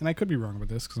think, and I could be wrong about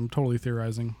this because I'm totally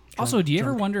theorizing. Also, do you ever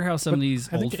drunk. wonder how some of these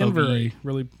I old think Inveray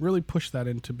fogey... really pushed that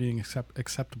into being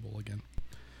acceptable again.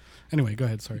 Anyway, go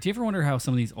ahead. Sorry. Do you ever wonder how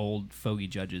some of these old fogey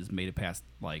judges made it past,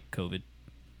 like, COVID?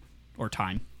 Or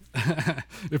time?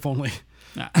 If only.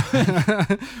 Nah.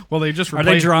 Well, they just Are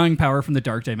replaced. they drawing power from the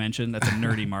dark dimension? That's a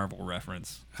nerdy Marvel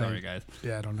reference. Sorry, guys.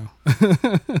 Yeah, I don't know.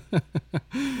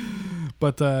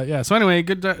 But yeah. So anyway,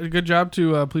 good job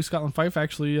to Police Scotland Fife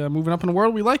actually moving up in the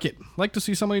world. We like it. Like to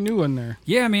see somebody new in there.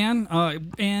 Yeah, man.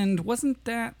 And wasn't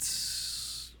that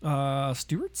Stewart's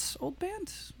old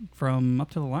band from Up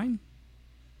to the Line?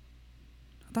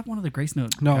 I thought one of the Grace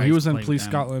Note. No, guys he was in played with Police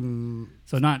them. Scotland.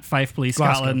 So not Fife Police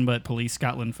Glasgow. Scotland, but Police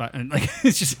Scotland. Like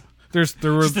it's just There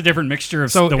were just a different mixture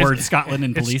of So the it's- word Scotland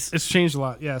and police. It's changed a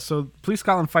lot. Yeah. So Police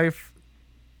Scotland Fife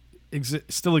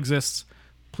still exists.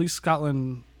 Police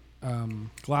Scotland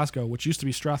Glasgow, which used to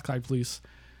be Strathclyde Police,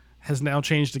 has now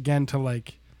changed again to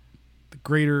like the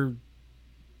Greater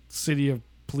City of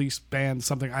Police Band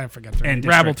something. I forget. Their And name.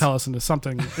 Rab will districts. tell us into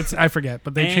something. It's I forget,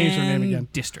 but they changed their name And again.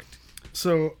 District.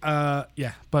 So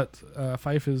yeah, but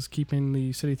Fife is keeping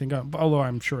the city thing going. Although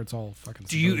I'm sure it's all fucking.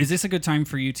 Is this a good time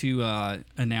for you to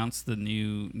announce the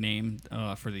new name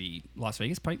for the Las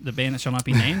Vegas Pipe, the band that shall not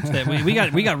be named? That we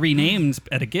got renamed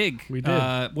at a gig. We did.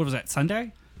 What was that?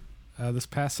 Sunday? This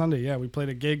past Sunday, yeah, we played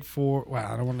a gig for.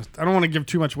 Wow, I don't want to give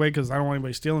too much away because I don't want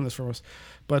anybody stealing this from us.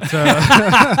 But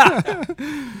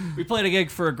We played a gig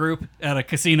for a group at a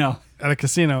casino. at a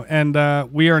casino,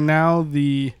 and we are now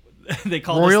the. They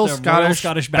called Royal us the Royal Scottish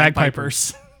Scottish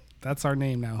Bagpipers. Bagpipers. That's our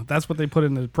name now. That's what they put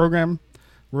in the program.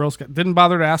 Didn't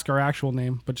bother to ask our actual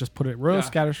name, but just put it Royal Yeah.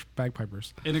 Scottish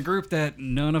Bagpipers. In a group that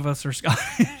none of us are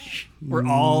Scottish. We're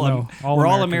all No, all we're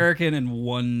all American. American and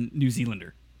one New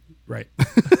Zealander. Right.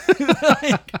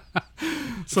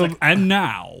 And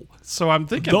now So I'm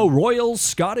thinking. the Royal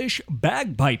Scottish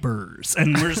Bagpipers,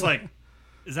 and we're just like,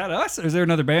 is that us? Or is there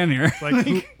another band here?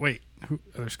 Like, are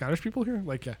there Scottish people here?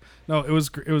 Like, yeah. No, it's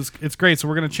great. So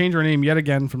we're going to change our name yet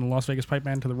again from the Las Vegas Pipe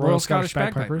Band to the Royal Scottish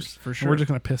Bagpipers. for And sure. we're just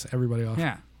going to piss everybody off.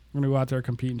 Yeah. We're going to go out there,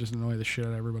 compete, and just annoy the shit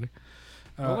out of everybody.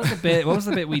 What was the bit? What was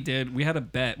the bit we did? We had a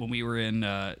bet when we were in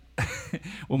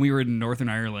Northern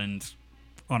Ireland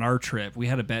on our trip. We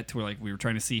had a bet to where like we were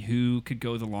trying to see who could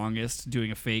go the longest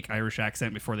doing a fake Irish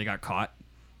accent before they got caught.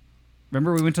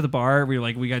 Remember, we went to the bar.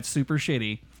 We got super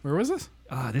shitty. Where was this?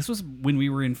 This was when we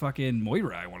were in fucking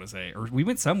Moira, I want to say, or we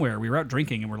went somewhere. We were out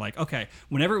drinking, and we're like, okay,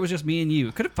 whenever it was just me and you,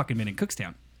 it could have fucking been in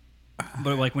Cookstown,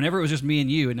 but like whenever it was just me and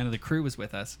you, and none of the crew was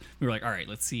with us, we were like, all right,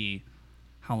 let's see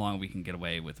how long we can get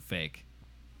away with a fake.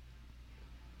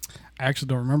 I actually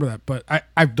don't remember that, but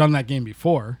I've done that game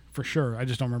before for sure. I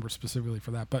just don't remember specifically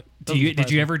for that. But did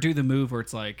you ever do the move where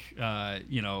it's like,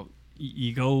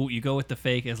 you go with the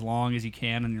fake as long as you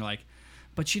can, and you're like,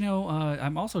 but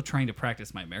I'm also trying to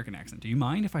practice my American accent. Do you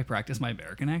mind if I practice my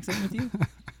American accent with you?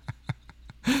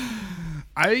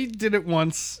 I did it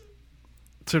once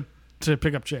to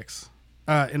pick up chicks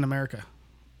in America.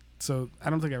 So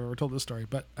I don't think I've ever told this story,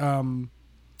 but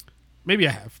maybe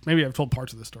I have. Maybe I've told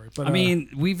parts of this story. But I mean,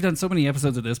 we've done so many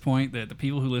episodes at this point that the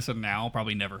people who listen now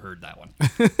probably never heard that one.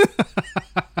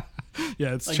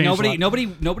 yeah, it's like changed a lot.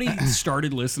 nobody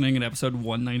started listening in episode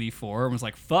 194 and was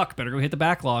like, "Fuck, better go hit the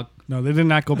backlog." No, they did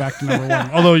not go back to number one.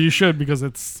 Although you should, because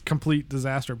it's complete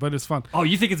disaster. But it's fun. Oh,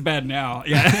 you think it's bad now?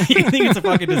 Yeah, you think it's a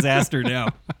fucking disaster now.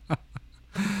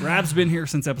 Rab's been here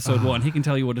since episode 1. He can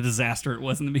tell you what a disaster it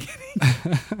was in the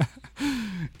beginning.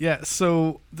 Yeah,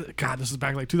 so God, this is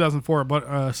back like 2004.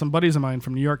 But some buddies of mine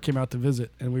from New York came out to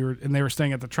visit, and they were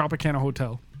staying at the Tropicana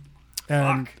Hotel,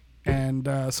 and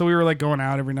so we were like going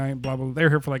out every night. Blah blah. They were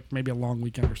here for like maybe a long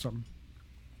weekend or something.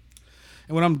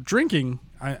 And when I'm drinking,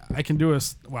 I can do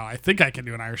I think I can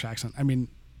do an Irish accent. I mean,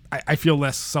 I feel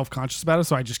less self-conscious about it,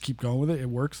 so I just keep going with it. It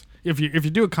works if you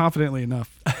do it confidently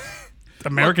enough.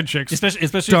 American chicks, especially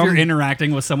if you're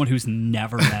interacting with someone who's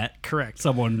never met correct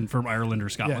someone from Ireland or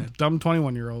Scotland. Yeah, dumb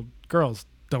 21-year-old girls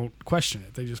don't question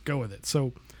it; they just go with it.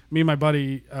 So me and my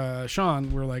buddy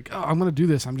Sean were like, "Oh, I'm gonna do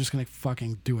this. I'm just gonna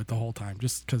fucking do it the whole time,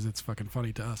 just because it's fucking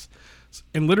funny to us."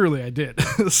 And literally, I did.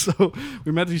 So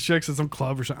we met these chicks at some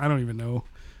club or something. I don't even know,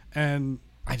 and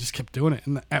I just kept doing it.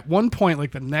 And at one point,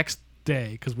 like the next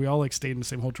day, because we all like stayed in the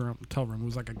same hotel room, it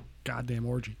was like a goddamn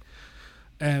orgy.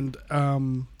 And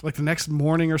like the next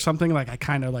morning or something, like I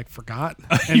kind of like forgot.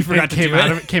 And you forgot to came do out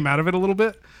it? of it. Came out of it a little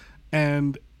bit,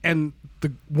 and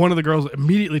one of the girls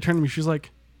immediately turned to me. She's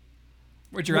like,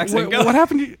 "Where'd your accent go? What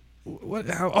happened to you? What?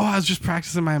 Oh, I was just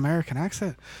practicing my American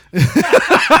accent." And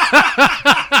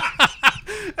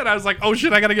I was like, "Oh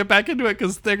shit, I got to get back into it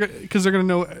because they're gonna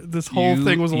know this whole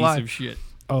thing was a lie." Piece of shit.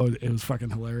 Oh, it was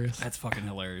fucking hilarious. That's fucking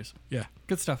hilarious. Yeah,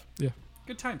 Good stuff. yeah.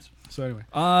 Good times. So anyway,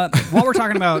 While we're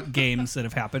talking about games that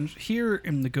have happened here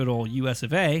in the good old US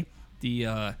of A,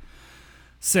 the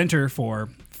Center for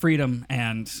Freedom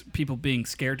and people being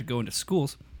scared to go into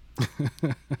schools,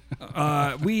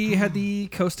 we had the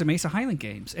Costa Mesa Highland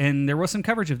Games, and there was some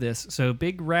coverage of this. So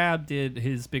Big Rab did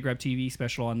his Big Rab TV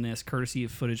special on this, courtesy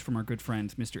of footage from our good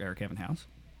friend Mr. Eric Evanhouse,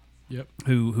 yep.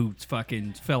 who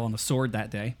fucking fell on the sword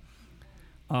that day.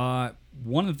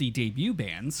 One of the debut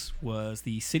bands was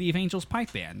the City of Angels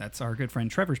Pipe Band. That's our good friend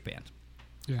Trevor's band.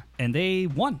 Yeah. And they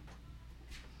won.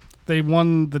 They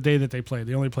won the day that they played.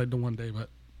 They only played the one day, but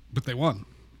they won.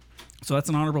 So that's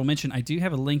an honorable mention. I do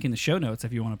have a link in the show notes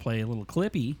if you want to play a little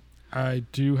clippy. I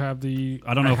do have the.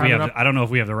 I don't know if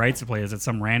we have the rights to play. Is it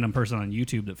some random person on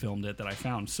YouTube that filmed it that I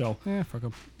found? So Yeah, fuck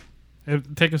them.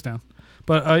 Take us down.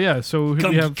 But yeah, so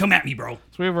we have. Come at me, bro.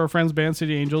 So we have our friends band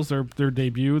City Angels. Their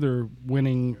debut. They're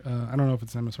winning. I don't know if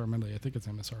it's MSR Medley. I think it's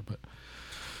MSR, but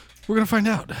we're gonna find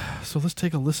out. So let's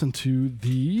take a listen to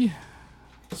the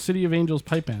City of Angels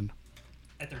Pipe Band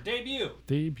At their debut.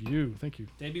 Thank you.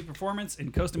 Debut performance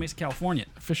in Costa Mesa, California.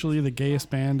 Officially the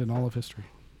gayest band in all of history.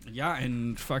 Yeah,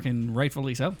 and fucking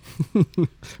rightfully so.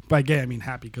 By gay, I mean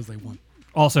happy because they won.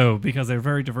 Also, because they're a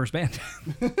very diverse band.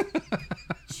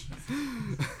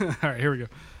 All right, here we go.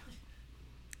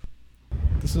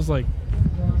 This is like.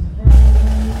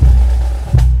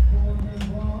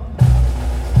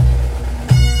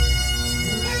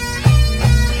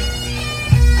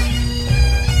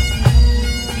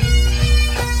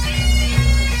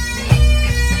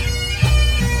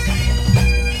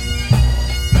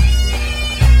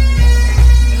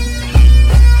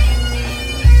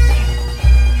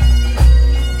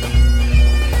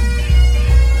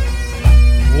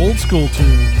 Old school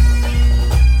tune.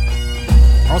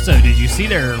 Also, did you see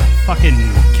their fucking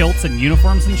kilts and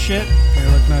uniforms and shit? They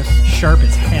look nice. Sharp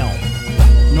as hell.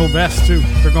 No vest too.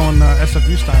 They're going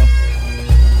SFU style.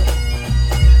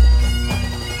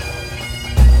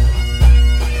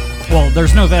 Well,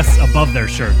 there's no vests above their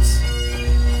shirts.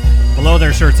 Below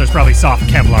their shirts, there's probably soft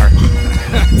Kevlar.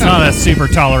 It's not a super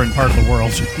tolerant part of the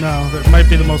world. No, that might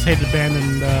be the most hated band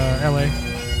in LA.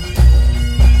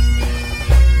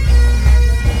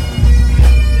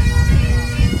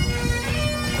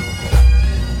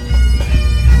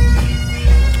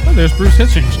 Oh, there's Bruce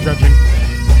Hitchings judging.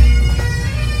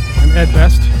 And Ed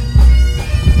Best.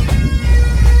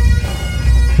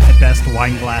 At best,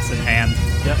 wine glass in hand.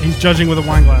 Yeah, he's judging with a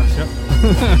wine glass. Yep.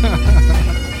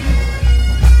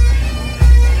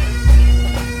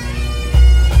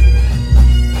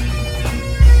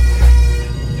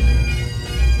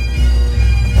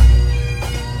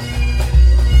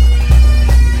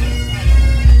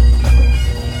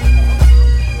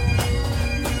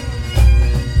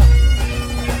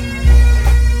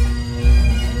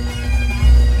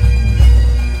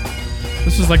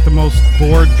 This is like the most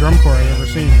bored drum corps I've ever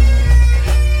seen.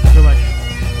 They're like,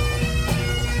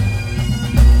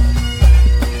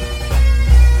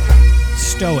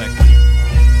 Stoic.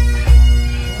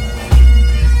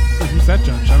 who's that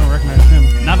judge? I don't recognize him.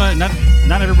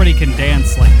 Not everybody can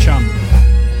dance like Chum.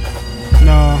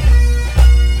 No.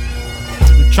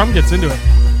 Chum gets into it.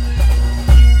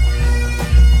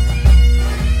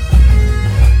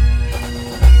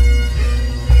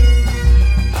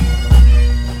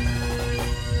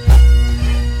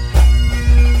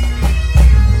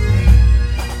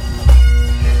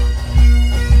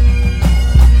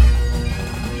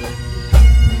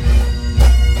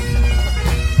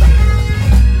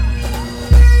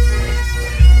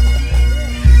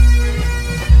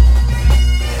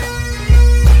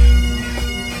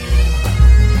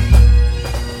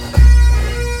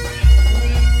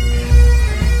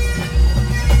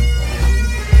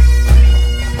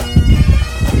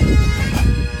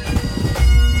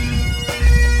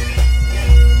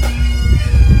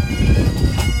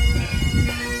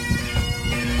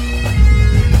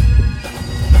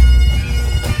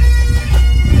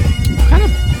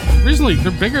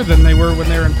 They're bigger than they were when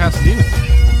they were in Pasadena.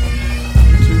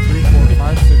 1, 2, 3, 4,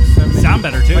 5, 6, 7, 8. Sound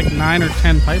better too. Like 9 or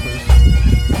 10 pipers.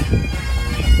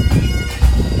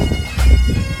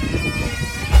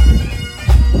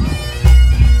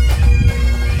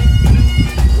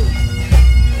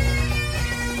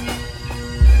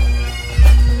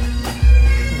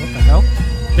 What the hell?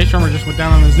 Bass drummer just went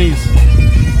down on his knees.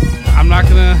 I'm not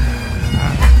gonna.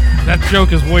 That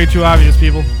joke is way too obvious,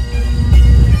 people.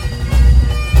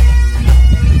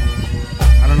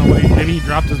 Maybe he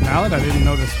dropped his mallet. I didn't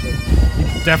notice, but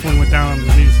he definitely went down on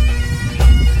his knees.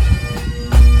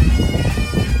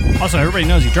 Also, everybody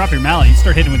knows you drop your mallet, you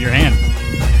start hitting with your hand.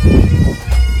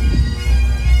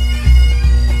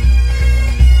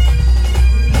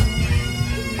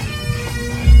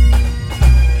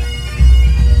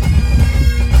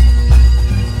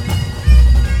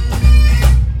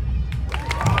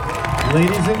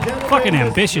 Ladies and gentlemen, Fucking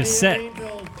ambitious set.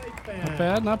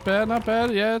 Not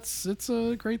bad. Yeah, it's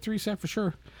a grade 3 set for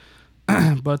sure.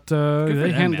 But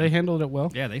they handled it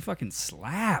well. Yeah, they fucking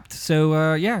slapped.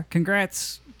 So yeah,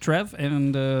 congrats, Trev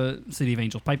and City of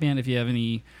Angels Pipe Band. If you have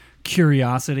any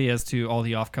curiosity as to all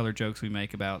the off-color jokes we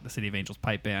make about the City of Angels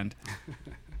Pipe Band,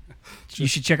 you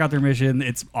should check out their mission.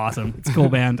 It's awesome. It's a cool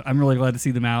band. I'm really glad to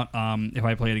see them out. If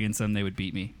I played against them, they would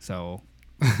beat me. So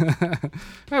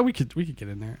yeah, we could get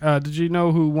in there. Did you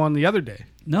know who won the other day?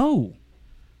 no.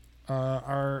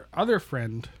 Our other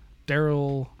friend,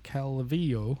 Daryl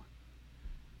Calvillo,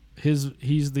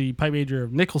 he's the pipe major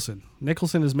of Nicholson.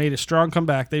 Nicholson has made a strong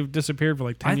comeback. They've disappeared for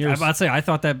like 10 I years. was about to say, I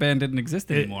thought that band didn't exist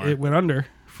anymore. It went under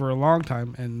for a long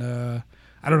time, and I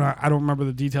don't know. I don't remember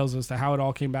the details as to how it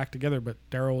all came back together. But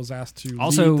Daryl was asked to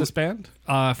lead this band.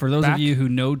 For those back. of you who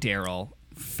know Daryl,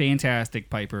 fantastic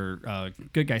piper,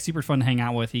 good guy, super fun to hang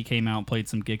out with. He came out and played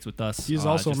some gigs with us. He's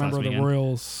also a just member last of the weekend.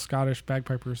 Royal Scottish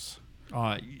Bagpipers.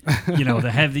 You know,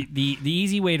 the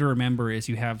easy way to remember is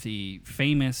you have the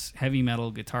famous heavy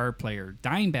metal guitar player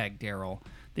Dimebag Daryl.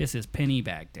 This is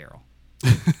Pennybag Daryl.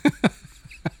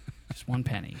 Just one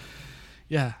penny.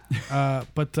 Yeah,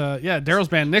 but Daryl's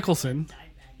band Nicholson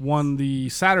won the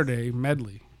Saturday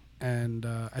medley, and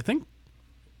I think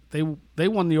they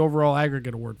won the overall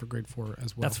aggregate award for grade 4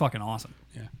 as well. That's fucking awesome.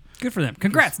 Yeah. Good for them.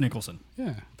 Congrats, Nicholson.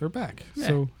 Yeah, they're back. Yeah.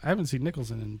 So I haven't seen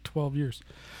Nicholson in 12 years.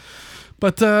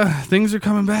 But things are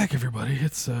coming back, everybody.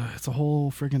 It's a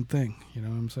whole friggin' thing. You know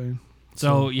what I'm saying?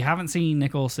 So you haven't seen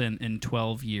Nicholson in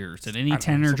 12 years. Did any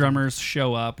tenor drummers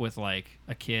show up with like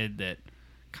a kid that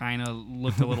kind of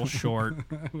looked a little short,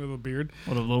 with a beard.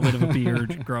 with a little bit of a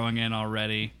beard growing in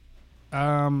already?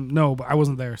 No, but I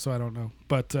wasn't there, so I don't know.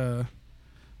 But I'm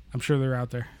sure they're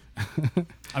out there.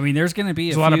 I mean, there's going to be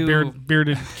There's a lot of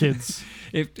bearded kids.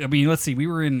 Let's see. We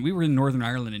were in Northern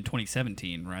Ireland in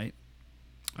 2017, right?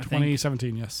 I think.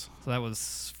 2017, yes. So that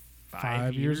was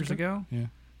 5 years ago. Yeah.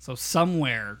 So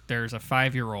somewhere there's a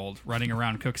 5-year-old running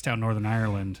around Cookstown, Northern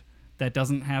Ireland, that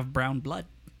doesn't have brown blood.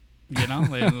 You know,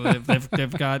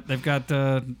 they've got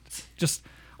just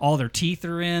all their teeth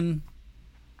are in.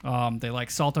 They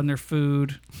like salt on their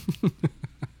food.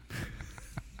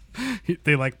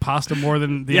 They like pasta more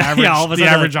than the All of a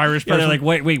average sudden, Irish yeah, person. they're like,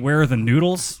 wait, where are the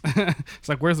noodles? It's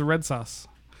like, where's the red sauce?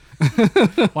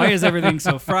 Why is everything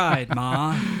so fried,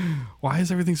 Ma? Why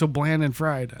is everything so bland and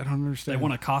fried? I don't They understand.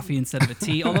 want a coffee instead of a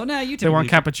tea. Although, no, you typically want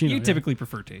cappuccino, You yeah. typically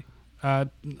prefer tea, Yeah,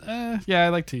 I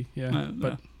like tea. Yeah,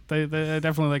 but they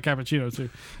definitely like cappuccino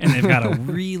too. and they've got a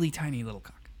really tiny little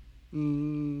cock.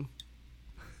 That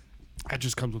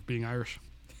just comes with being Irish.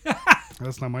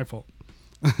 That's not my fault.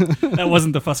 That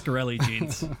wasn't the Fuscarelli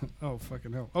jeans. Oh,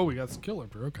 fucking hell. Oh, we got Skill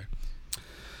Emperor. Okay.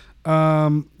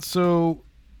 So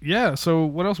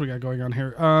what else we got going on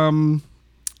here?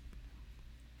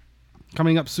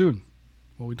 Coming up soon.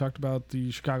 Well, we talked about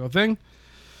the Chicago thing.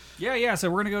 Yeah. So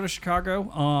we're gonna go to Chicago.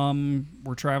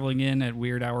 We're traveling in at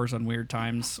weird hours on weird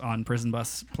times on prison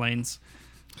bus planes.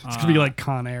 It's going to be like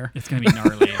Con Air. It's gonna be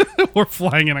gnarly. We're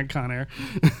flying in on Con Air.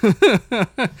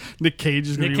 Nick Cage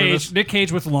is going to be with us. Nick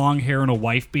Cage with long hair and a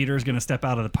wife beater is gonna step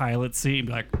out of the pilot seat and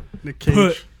be like, Nick Cage.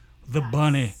 "Put the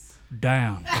bunny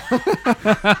down."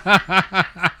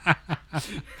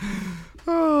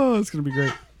 Oh, it's going to be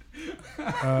great.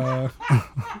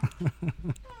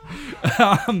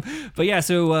 But yeah,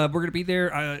 so we're gonna be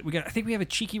there. I think we have a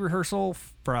cheeky rehearsal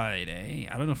Friday.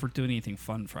 I don't know if we're doing anything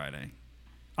fun Friday.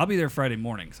 I'll be there Friday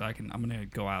morning, so I'm gonna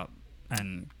go out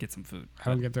and get some food. I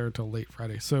don't get there until late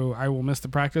Friday, so I will miss the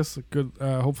practice. Good.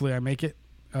 Hopefully, I make it.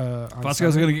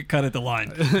 Fusco's gonna get cut at the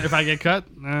line. If I get cut,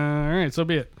 all right, so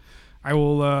be it. I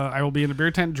will be in the beer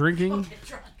tent drinking.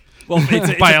 Well,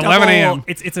 it's By a 11 a.m..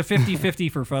 It's a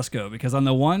 50-50 for Fusco because on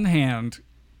the one hand,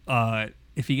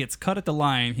 if he gets cut at the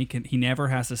line, he never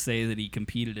has to say that he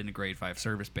competed in a grade 5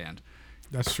 service band.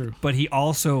 That's true. But he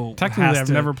also Technically, has I've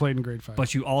to, never played in grade 5.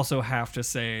 But you also have to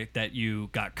say that you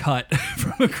got cut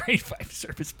from a grade 5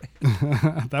 service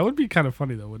band. That would be kind of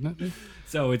funny, though, wouldn't it?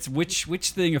 So it's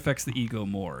which thing affects the ego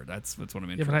more? That's what I'm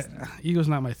Yeah, interested but ego's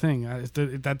not my thing.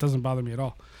 That doesn't bother me at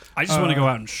all. I just want to go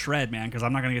out and shred, man, because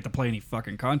I'm not going to get to play any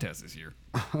fucking contests this year.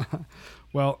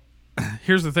 Well,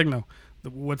 here's the thing, though.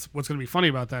 What's going to be funny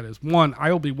about that is, one, I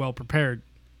will be well prepared,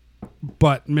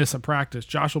 but miss a practice.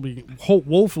 Josh will be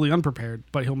woefully unprepared,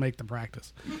 but he'll make the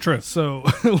practice. True. So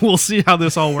we'll see how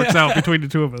this all works out between the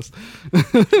two of us.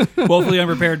 Woefully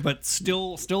unprepared, but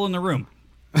still in the room.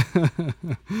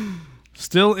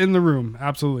 Still in the room,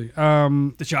 absolutely.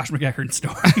 The Josh McEachern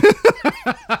story.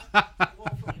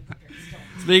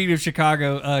 Speaking of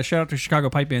Chicago, shout out to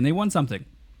Chicago Pipe Band. They won something.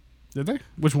 Did they?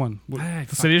 Which one? Ah,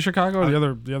 The City of Chicago or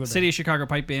the other City of Chicago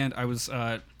Pipe Band. I was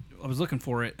looking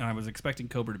for it, and I was expecting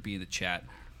Cobra to be in the chat.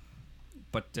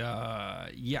 But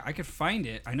yeah, I could find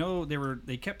it. I know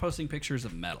they kept posting pictures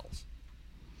of medals.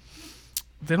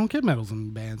 They don't get medals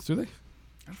in bands, do they? I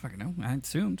don't fucking know. I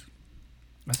assumed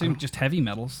just heavy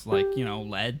metals like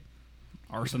lead,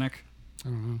 arsenic. I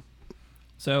don't know.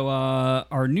 So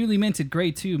our newly minted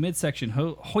Grade 2 midsection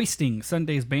hoisting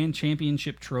Sunday's Band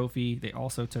Championship trophy. They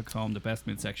also took home the best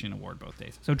midsection award both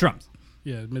days. So drums.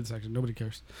 Yeah, midsection. Nobody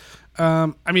cares.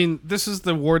 I mean, this is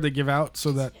the award they give out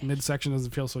so that midsection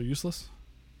doesn't feel so useless.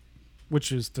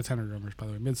 Which is the tenor drummers, by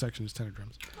the way. Midsection is tenor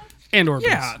drums, and or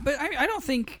Yeah, bass. but I don't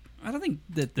think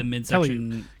that the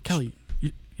midsection. Kelly,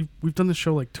 we've done this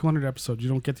show like 200 episodes. You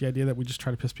don't get the idea that we just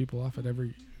try to piss people off at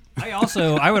every.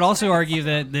 I would also argue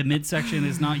that the midsection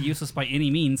is not useless by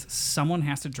any means. Someone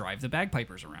has to drive the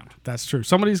bagpipers around. That's true.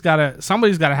 Somebody's got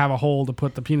to have a hole to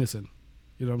put the penis in.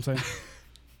 You know what I'm saying?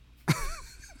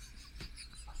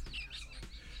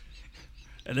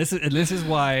 And this is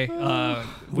why.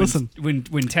 Listen, when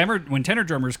tenor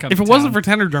drummers come. if to it wasn't town- for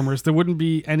tenor drummers, there wouldn't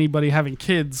be anybody having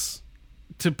kids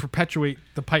to perpetuate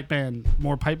the pipe band,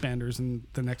 more pipe banders in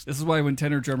the next. This is why when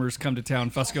tenor drummers come to town,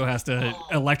 Fusco has to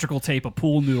electrical tape a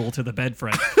pool noodle to the bed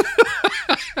frame.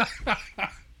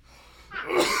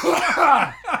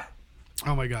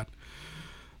 Oh my god.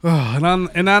 Oh, and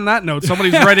on that note,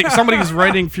 somebody's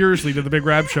writing furiously to the Big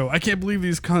Rab Show. I can't believe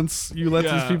these cunts you let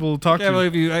these people talk to.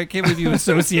 I can't believe you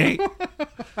associate.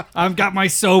 I've got my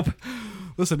soap.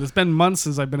 Listen, it's been months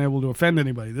since I've been able to offend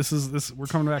anybody. We're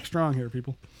coming back strong here,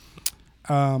 people.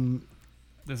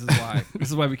 This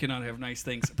is why we cannot have nice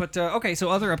things. But okay, so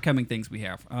other upcoming things we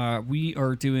have. We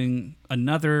are doing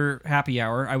another happy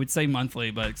hour. I would say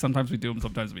monthly, but sometimes we do them,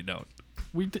 sometimes we don't.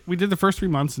 We did the first 3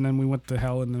 months, and then we went to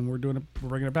hell, and then we're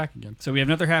bringing it back again. So we have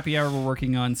another happy hour we're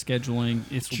working on scheduling.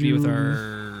 This will be with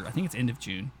I think it's end of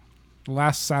June.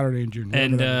 Last Saturday in June.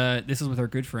 And this is with our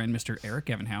good friend, Mr. Eric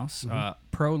Evenhouse,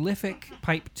 prolific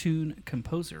pipe tune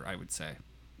composer, I would say.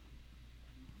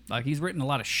 Like, he's written a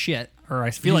lot of shit, or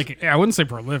I feel like... Yeah, I wouldn't say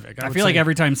prolific. I feel like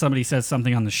every time somebody says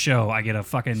something on the show, I get a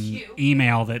fucking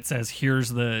email that says, here's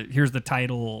the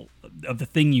title of the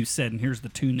thing you said, and here's the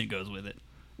tune that goes with it.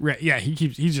 Right, yeah,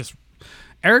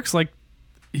 Eric's like...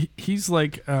 He's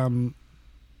like... How am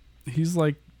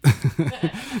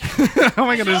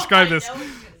I going to describe this?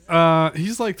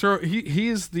 He's like he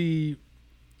is the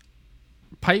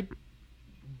pipe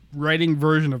writing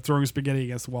version of throwing spaghetti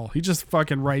against the wall. He just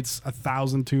fucking writes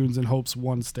 1,000 tunes and hopes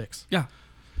one sticks. Yeah.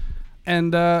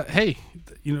 And hey,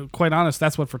 quite honest,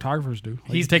 that's what photographers do.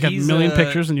 Like, you take a million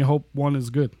pictures and you hope one is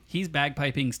good. He's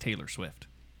bagpiping's Taylor Swift.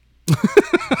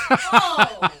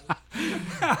 Oh,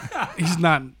 He's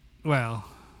not. Well,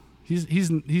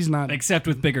 he's not. Except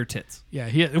with bigger tits. Yeah,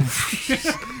 he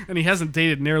and he hasn't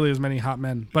dated nearly as many hot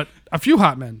men, but a few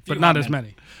hot men, but not hot as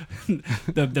men. many.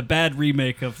 The bad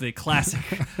remake of the classic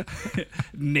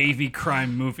Navy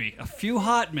crime movie. A few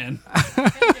hot men.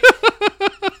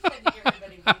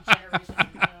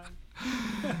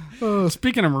 Oh,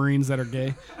 speaking of Marines that are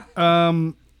gay,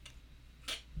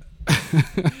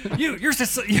 Your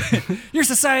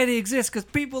society exists because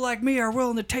people like me are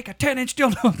willing to take a 10-inch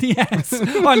dildo up the ass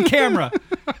on camera.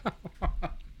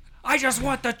 I just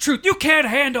want the truth. You can't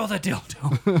handle the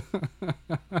dildo.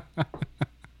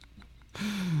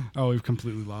 oh, we've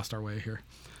completely lost our way here.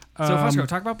 So, Fusco,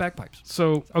 talk about bagpipes.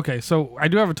 So okay, so I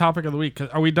do have a topic of the week.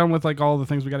 Are we done with like all the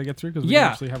things we got to get through? Because we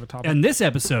actually have a topic. And this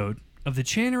episode of the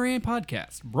Channeran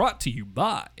Podcast brought to you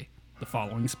by the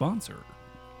following sponsor.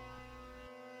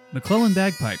 McClellan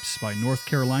Bagpipes by North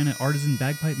Carolina artisan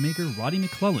bagpipe maker Roddy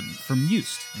McClellan from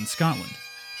Eust in Scotland.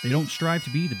 They don't strive to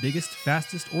be the biggest,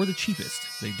 fastest, or the cheapest.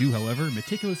 They do, however,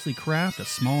 meticulously craft a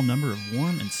small number of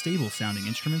warm and stable sounding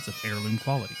instruments of heirloom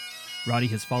quality. Roddy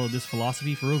has followed this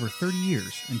philosophy for over 30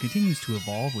 years and continues to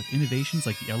evolve with innovations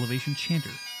like the Elevation Chanter,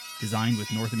 designed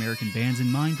with North American bands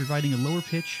in mind, providing a lower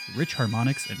pitch, rich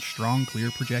harmonics, and strong,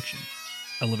 clear projection.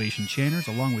 Elevation Chanters,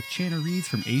 along with chanter reeds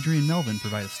from Adrian Melvin,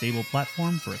 provide a stable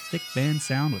platform for a thick band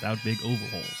sound without big oval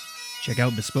holes. Check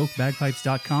out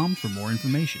BespokeBagpipes.com for more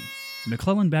information.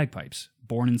 McClellan Bagpipes,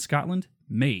 born in Scotland,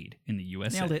 made in the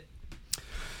USA. Nailed it.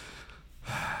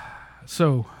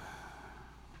 So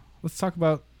let's talk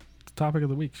about the topic of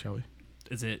the week, shall we?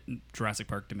 Is it Jurassic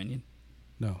Park Dominion?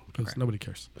 No, because Okay. nobody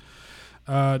cares.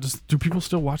 Do people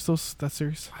still watch that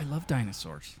series? I love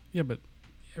dinosaurs. Yeah, but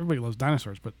everybody loves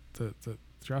dinosaurs. But the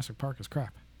Jurassic Park is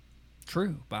crap.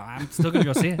 True, but I'm still going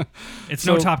to go see it. It's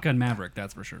no So- Top Gun Maverick,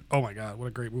 that's for sure. Oh my god, what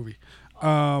a great movie!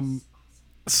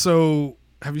 So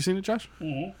have you seen it, Josh?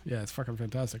 Mm-hmm. Yeah, it's fucking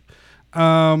fantastic.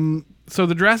 So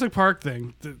the Jurassic Park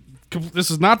thing.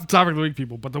 This is not the topic of the week,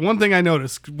 people. But the one thing I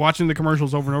noticed watching the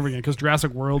commercials over and over again, because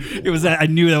Jurassic World. It was that I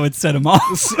knew that would set him off.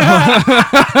 such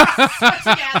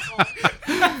an asshole.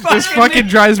 This fucking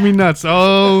drives me nuts.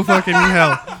 Oh, fucking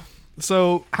hell.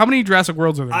 So, how many Jurassic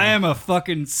Worlds are there? I now? am a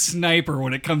fucking sniper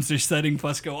when it comes to setting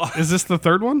Fusco off. Is this the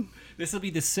third one This will be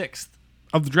the 6th.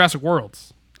 of the Jurassic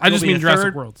Worlds? I just It'll be mean the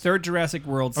Jurassic Worlds. Third Jurassic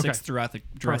World, Okay. 6th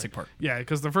Jurassic Park. Yeah,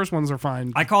 because the first ones are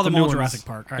fine. I call The them new all ones- Jurassic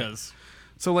Park All right. because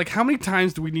So, like, how many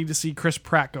times do we need to see Chris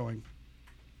Pratt going?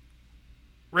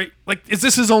 Right? Like, is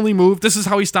this his only move? This is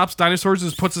how he stops dinosaurs?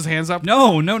 Is puts his hands up?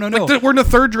 no. Like, we're in the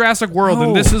third Jurassic World, No.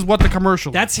 and this is what the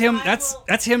commercial. That's him.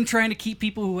 That's him trying to keep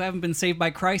people who haven't been saved by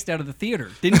Christ out of the theater.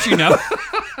 Didn't you know?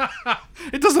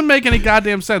 It doesn't make any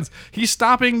goddamn sense. He's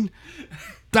stopping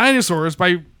dinosaurs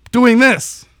by doing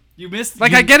this. You missed.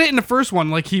 Like, I get it in the first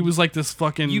one. Like, he was like this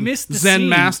fucking You missed the Zen scene.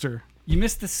 master. You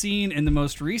missed the scene in the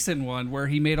most recent one where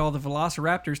he made all the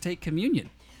Velociraptors take communion.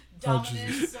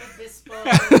 Dominus Obispo.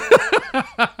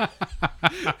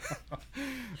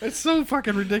 It's so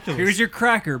fucking ridiculous. Here's your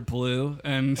cracker, Blue,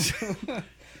 and I'm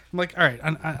like, all right,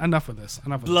 enough of this.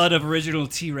 Enough of this. blood of original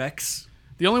T-Rex.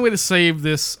 The only way to save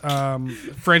this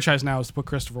franchise now is to put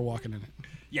Christopher Walken in it,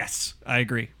 Yes, I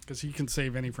agree. because he can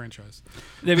save any franchise.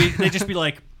 They just be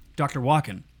like, Dr.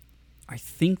 Walken, I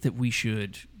think that we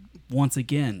should once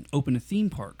again open a theme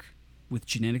park with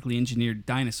genetically engineered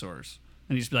dinosaurs.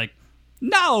 And he'd just be like,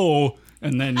 no!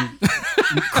 And then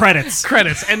credits.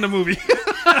 Credits. End the movie.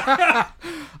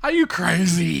 Are you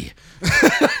crazy?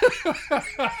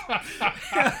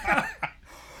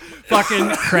 Fucking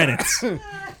credits.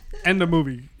 End the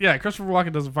movie. Yeah, Christopher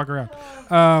Walken doesn't fuck around.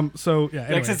 So yeah,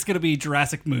 anyway. Next, it's going to be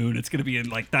Jurassic Moon. It's going to be in,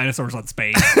 like, dinosaurs on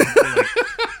space.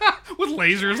 with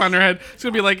lasers on their head. It's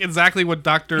gonna be like exactly what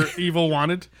Dr. Evil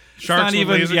wanted. Sharks not with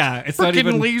even- lasers. yeah, it's not Frickin'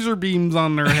 even- laser beams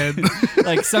on their head.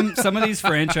 Like, some of these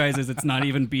franchises, it's not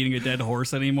even beating a dead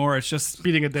horse anymore. It's just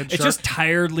Beating a dead It's shark. just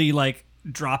tiredly, like,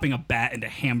 dropping a bat into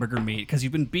hamburger meat because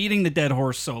you've been beating the dead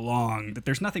horse so long that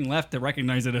there's nothing left to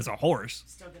recognize it as a horse.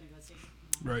 Still gonna go see.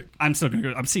 Right. I'm still gonna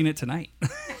go. I'm seeing it tonight.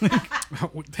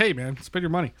 Hey man, spend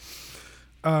your money.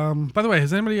 By the way,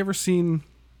 has anybody ever seen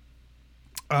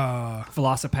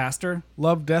Velocipaster?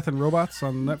 Love, Death, and Robots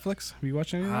on Netflix? Have you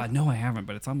watched any of that? No, I haven't,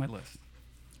 but it's on my list.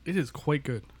 It is quite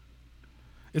good.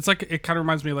 It's like it kind of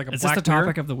reminds me of like a Is Black this the Mirror.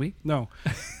 topic of the week? No,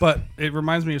 but it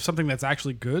reminds me of something that's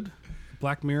actually good.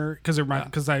 Black Mirror,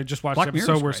 because I just watched Black an Mirror's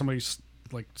episode where great. somebody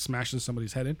like smashes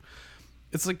somebody's head in.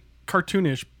 It's like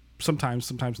cartoonish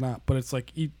sometimes not, but it's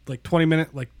like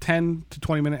 20-minute, like 10 to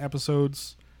 20-minute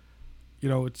episodes. You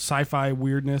know, it's sci-fi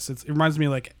weirdness. It reminds me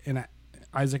of like an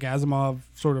Isaac Asimov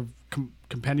sort of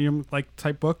compendium like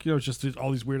type book. You know, it's just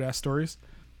all these weird ass stories.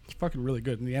 It's fucking really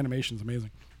good, and the animation's amazing.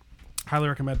 Highly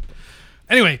recommend.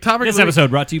 Anyway, topic This of the week. episode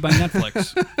brought to you by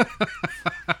Netflix.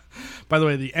 By the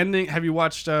way, the ending. Have you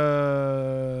watched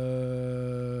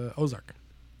Ozark?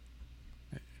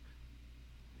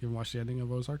 You haven't watched the ending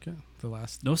of Ozark yet? The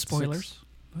last. No six? spoilers.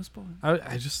 No spoilers.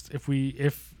 I just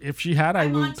if she had, I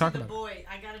I'm would on talk to the about boy.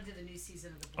 I gotta do the new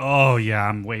season of the boy. Oh yeah,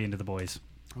 I'm way into The Boys. it.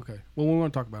 Okay. Well, we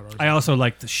won't talk about Ozark. I also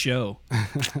like the show.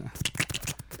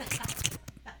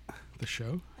 The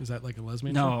show? Is that like a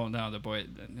lesbian show? No, The Boy.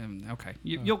 Okay,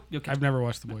 you'll catch I've never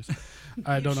watched The Boys.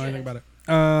 I don't know anything should.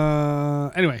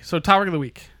 about it. Anyway, so topic of the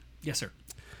week. Yes, sir.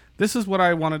 This is what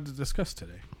I wanted to discuss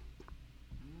today.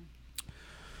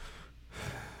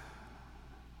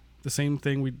 The same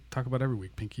thing we talk about every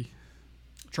week, Pinky.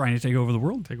 Trying to take over the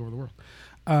world. Take over the world.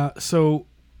 So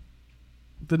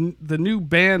the new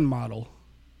band model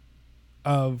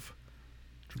of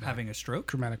Having a stroke.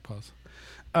 dramatic pause.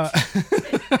 Screen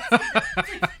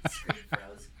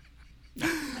froze.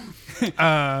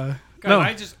 God,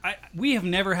 No. we have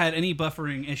never had any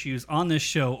buffering issues on this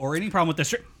show or any problem with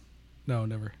this. No,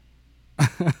 never.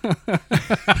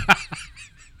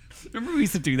 Remember we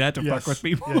used to do that to fuck with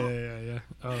people? Yeah.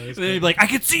 Oh, it's They'd be like, I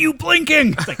can see you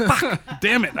blinking. It's like, fuck.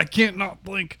 damn it! I can't not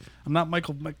blink. I'm not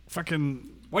Michael. Fucking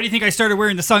Why do you think I started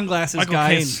wearing the sunglasses, Michael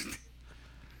guys?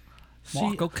 Caine.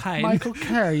 Michael Caine. Michael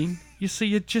Caine. You see,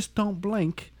 you just don't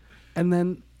blink, and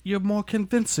then you're more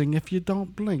convincing if you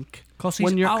don't blink. Because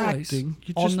when you're acting,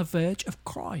 you just verge of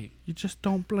crying. you just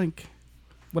don't blink.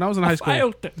 When I was in high school,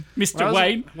 him, when I Mr. was-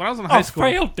 Wayne. when I was in high school,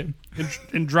 him.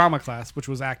 in drama class, which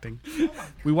was acting,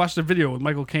 we watched a video with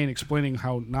Michael Caine explaining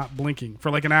how not blinking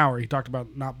for like an hour. He talked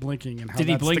about not blinking and how Did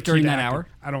he that's blink the key during to that acting. hour?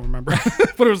 I don't remember,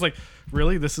 but it was like,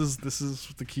 really, this is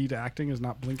the key to acting is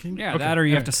not blinking. Yeah, Okay, that or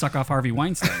you have anyway. to suck off Harvey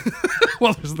Weinstein.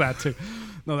 Well, there's that too.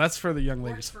 No, that's for the young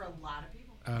Works ladies. for a lot of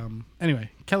people. Anyway,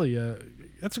 Kelly,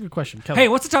 that's a good question. Kelly. Hey,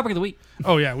 what's the topic of the week?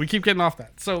 Oh yeah, we keep getting off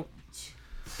that. So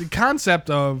the concept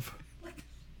of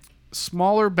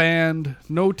smaller band,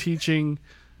 no teaching,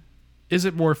 is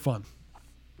it more fun?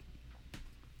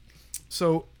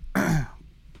 So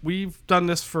we've done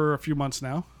this for a few months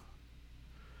now.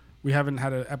 We haven't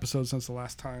had an episode since the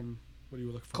last time. What do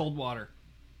you look for? Cold water.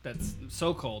 That's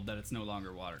so cold that it's no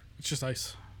longer water. It's just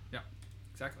ice. Yeah,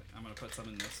 exactly. I'm going to put some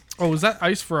in this. Oh, is that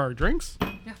ice for our drinks?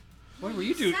 What were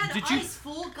you doing? That Did you? ice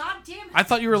full? God damn it. I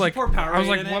thought you were like. pour Powerade I was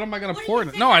like, in it? what am I gonna What do pour you in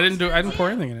it? think No, I I was didn't do. gonna I didn't pour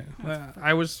do? anything in it.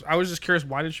 I was just curious.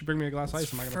 Why did she bring me a glass of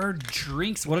ice? Am I gonna? For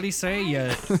drinks, what did he say?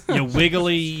 You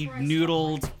wiggly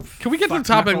noodled. Can we get to the fuck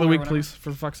topic of knuckle the or week, whatever? please?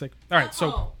 For fuck's sake. All right. So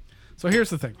Uh-oh. so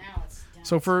here's the thing. Now it's down.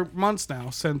 So for months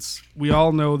now, since we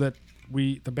all know that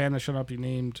the band that should not be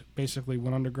named, basically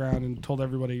went underground and told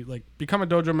everybody like become a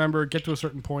dojo member, get to a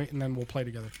certain point, and then we'll play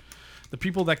together. The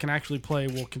people that can actually play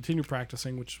will continue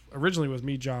practicing, which originally was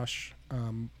me, Josh,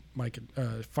 Mike,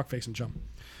 Fuckface, and Jump.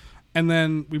 And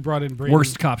then we brought in Braden.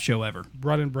 Worst cop show ever.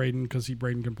 Brought in Braden because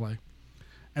Braden can play.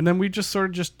 And then we just sort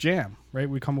of just jam, right?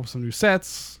 We come up with some new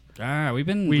sets.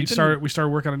 We started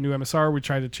working on a new MSR. We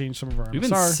tried to change some of our We've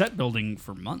been MSR set building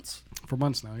for months. for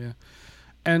months now, yeah.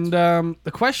 And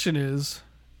the question is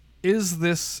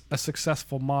this a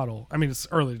successful model? I mean, it's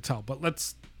early to tell, but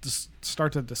let's just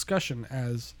start the discussion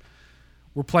as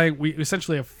we're playing. We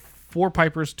essentially have 4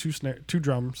 pipers, 2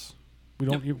 drums. We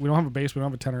don't have a bass. We don't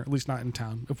have a tenor, at least not in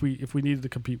town. If we needed to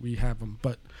compete, we have them.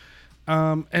 But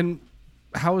and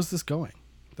how is this going?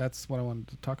 That's what I wanted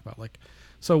to talk about. Like,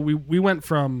 so we went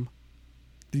from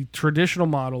the traditional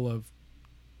model of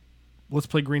let's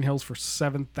play Green Hills for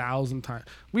 7,000 times.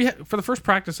 For the first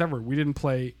practice ever, we didn't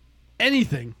play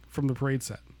anything from the parade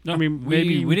set. I mean,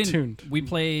 maybe we didn't. tuned We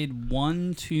played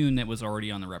one tune that was already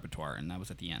on the repertoire, and that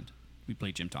was at the end. We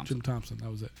played Jim Thompson. Jim Thompson.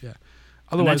 That was it. Yeah.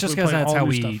 And that's just we because played that's all how new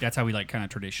we stuff. that's how we like kind of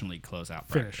traditionally close out.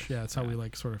 Finish. practice. Yeah, that's how we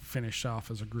like sort of finish off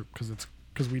as a group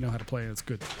because we know how to play and it's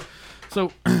good.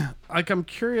 So, like, I'm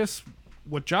curious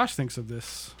what Josh thinks of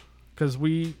this because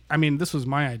this was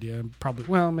my idea,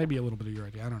 probably maybe a little bit of your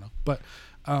idea. I don't know, but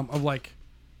of like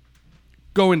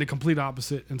go into complete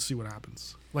opposite and see what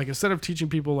happens. Like instead of teaching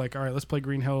people like, all right, let's play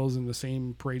Green Hills and the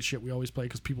same parade shit we always play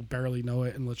because people barely know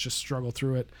it and let's just struggle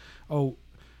through it.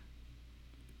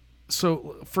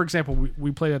 So, for example,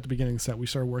 we played at the beginning of the set. We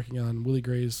started working on Willie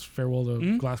Gray's Farewell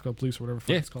to Glasgow Police or whatever the fuck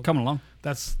Yeah, it's called. coming along.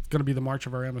 That's going to be the march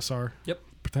of our MSR. Yep.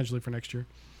 Potentially for next year.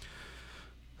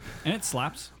 And it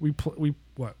slaps. We've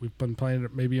been playing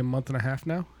it maybe a month and a half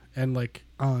now, and like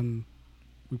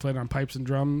we played on pipes and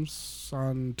drums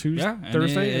on Tuesday, Yeah, and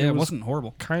Thursday. and it wasn't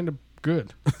horrible. kind of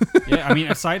good. Yeah, I mean,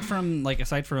 aside from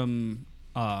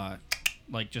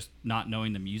just not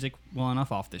knowing the music well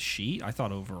enough off the sheet, I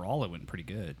thought overall it went pretty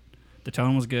good. The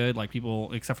tone was good. Like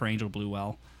people, except for Angel, blew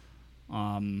well.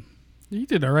 You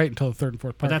did all right until the third and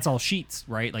fourth But part. that's all sheets,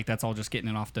 right? Like that's all just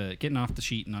getting off the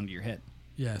sheet and onto your head.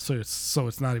 Yeah, so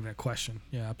it's not even a question.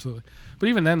 Yeah, absolutely. But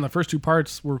even then, the first two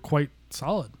parts were quite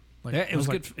solid. Like, Yeah, it was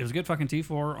like, good. It was good fucking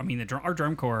T4. I mean, our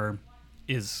drum corps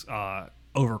is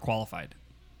overqualified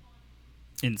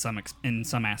in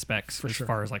some aspects For as sure.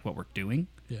 far as like what we're doing.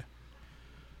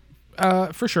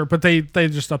 For sure. But they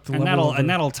just upped the And level.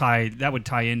 that would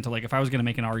tie into like if I was going to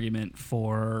make an argument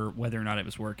for whether or not it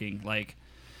was working. Like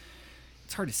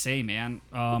it's hard to say, man.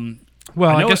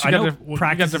 Well, I I guess you know got to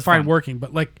practice is find fun. working,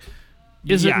 but like,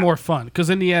 is Yeah. it more fun? Because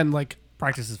in the end, like,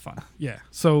 Practice is fun. yeah.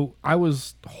 So I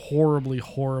was horribly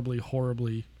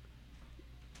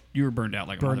You were burned out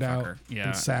like a burned motherfucker. out Yeah.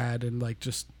 and sad, and like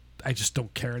I just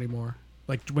don't care anymore.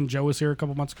 Like when Joe was here a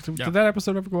couple months ago. Yeah. Did that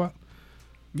episode ever go out?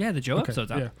 Yeah, the Joe episode's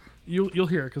out. Yeah, you'll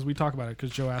hear it because we talk about it. Because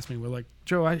Joe asked me, we're like,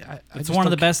 Joe, I It's just one of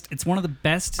the don't best. It's one of the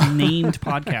best named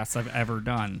podcasts I've ever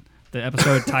done. The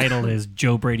episode title is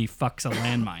 "Joe Brady fucks a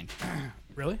landmine." care."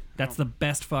 Really? That's the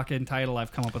best fucking title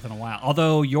I've come up with in a while.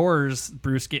 Although yours,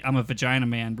 Bruce, I'm a vagina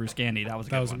man, Bruce Gandy. That was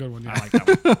a good one. yeah. I like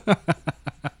that one.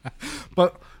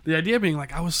 But the idea being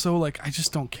like, I was so like, I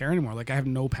just don't care anymore. Like I have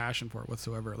no passion for it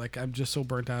whatsoever. Like I'm just so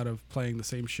burnt out of playing the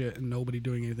same shit and nobody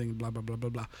doing anything. Blah blah blah blah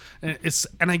blah. And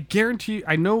I guarantee,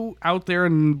 I know out there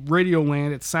in radio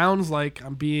land, it sounds like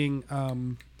I'm being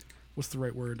what's the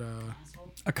right word?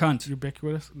 A cunt.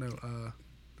 Ubiquitous? No.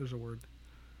 There's a word.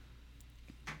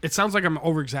 It sounds like I'm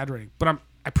over exaggerating, but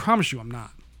I promise you, I'm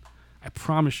not. I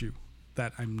promise you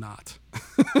that I'm not.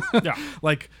 Yeah.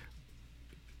 Like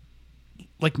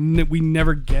we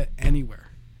never get anywhere,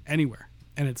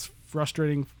 and it's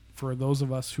frustrating for those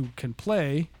of us who can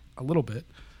play a little bit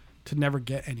to never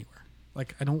get anywhere.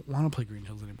 Like I don't want to play Green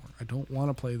Hills anymore. I don't want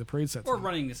to play the parade sets. Or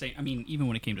anymore. running the same. I mean, even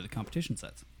when it came to the competition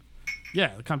sets.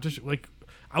 Yeah, the competition. Like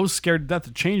I was scared to death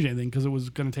to change anything because it was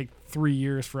going to take 3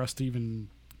 years for us to even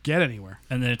get anywhere,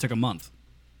 And then it took a month.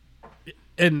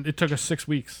 and it took us 6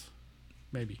 weeks,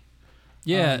 maybe.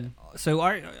 Yeah. So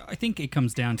I think it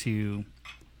comes down to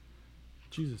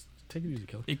Jesus, take it easy,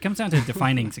 killer.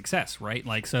 defining success, right?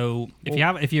 Like, so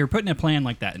if you're putting a plan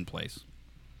like that in place,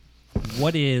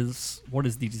 what is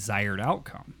the desired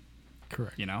outcome?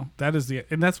 Correct. You know, That is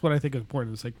and that's what I think is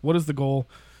important. It's like, what is the goal?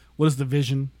 What is the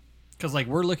vision? because like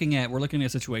we're looking at a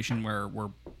situation where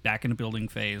we're back in a building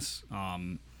phase.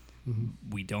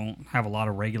 We don't have a lot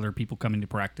of regular people coming to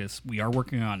practice. We are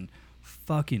working on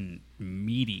fucking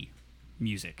meaty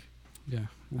music. Yeah.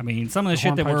 I mean, some of the The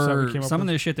shit that hornpipes that we we're came up some of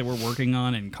with. the shit that we're working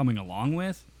on and coming along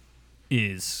with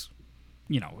is,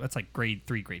 that's like grade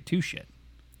 3, grade 2 shit.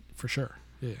 For sure.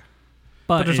 Yeah.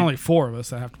 But, But there's it- only 4 of us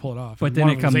that have to pull it off. But and then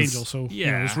one it of them's comes Angel, so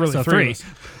yeah, there's really so 3 of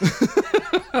three. us.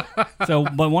 So,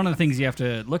 but one of the things you have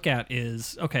to look at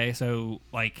is, okay, so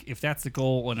like if that's the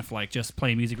goal, and if like just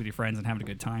playing music with your friends and having a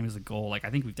good time is the goal, like I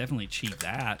think we've definitely achieved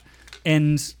that.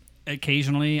 And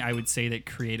occasionally, I would say that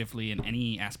creatively in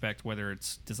any aspect, whether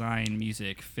it's design,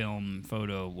 music, film,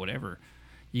 photo, whatever,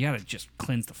 you got to just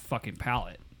cleanse the fucking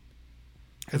palate.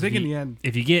 I think in the end,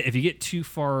 if you get too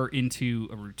far into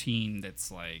a routine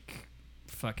that's like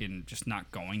fucking just not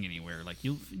going anywhere, like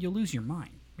you'll lose your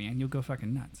mind, man. You'll go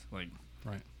fucking nuts. Like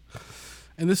right.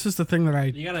 And this is the thing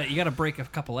that you gotta break a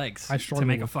couple eggs I to struggle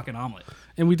make a with. fucking omelet.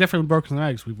 and we definitely broke some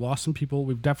eggs. We've lost some people.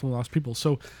 We've definitely lost people.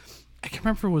 So I can't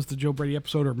remember if it was the Joe Brady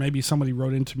episode or maybe somebody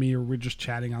wrote into me or we're just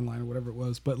chatting online or whatever it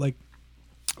was. But like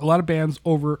a lot of bands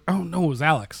over. Oh no, it was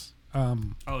Alex Oh,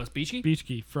 it's Beachy.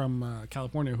 Beachkey from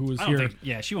California who was I don't here. think.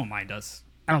 Yeah, she won't mind us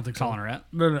I don't think calling so. her out.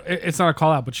 No, it's not a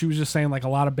call out, but she was just saying like a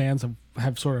lot of bands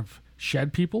have sort of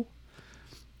shed people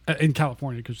in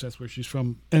California because that's where she's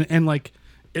from, and like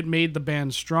it made the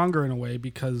band stronger in a way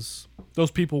because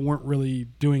those people weren't really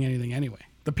doing anything anyway.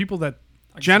 The people that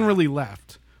generally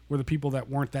left were the people that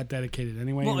weren't that dedicated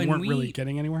anyway Well, and and weren't we- really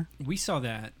getting anywhere. We saw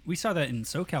that in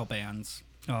SoCal bands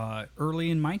early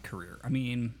in my career. I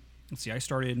mean, let's see, I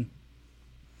started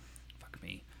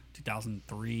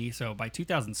 2003. So by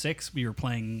 2006, we were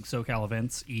playing SoCal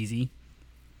events easy.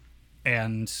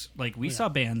 And like we saw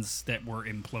bands that were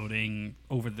imploding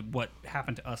over what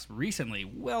happened to us recently,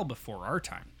 well before our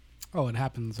time. Oh, it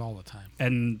happens all the time.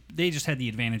 And they just had the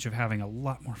advantage of having a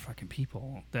lot more fucking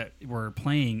people that were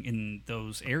playing in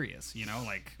those areas.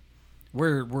 Like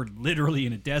we're literally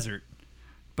in a desert,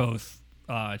 both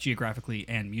geographically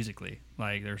and musically.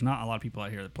 Like there's not a lot of people out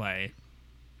here that play.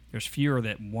 There's fewer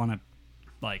that want to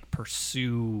like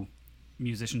pursue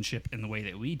musicianship in the way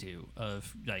that we do.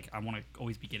 Of like, I want to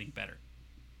always be getting better.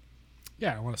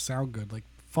 Yeah, I want to sound good. Like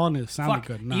fun is sounding Fuck,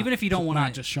 good. Not, even if you don't wanna-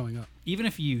 not just showing up. Even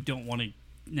if you don't want to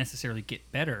necessarily get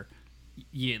better,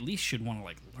 you at least should want to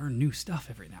like learn new stuff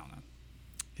every now and then.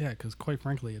 Yeah, because quite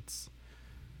frankly, it's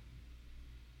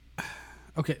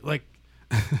okay. Like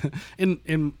in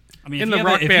I mean, in if the you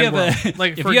rock have band world, like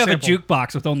like if you have a example,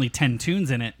 jukebox with only 10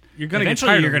 tunes in it, you're gonna eventually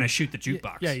get tired you're of gonna it. shoot the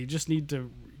jukebox. Yeah, you just need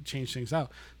to change things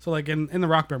out. So like in the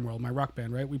rock band world, my rock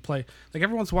band, right? We play like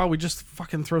every once in a while we just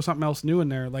fucking throw something else new in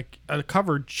there, like a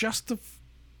cover just to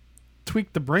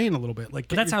tweak the brain a little bit. Like,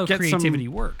 But that's how get creativity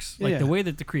some, works. Like Yeah. the way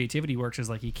that the creativity works is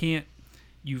like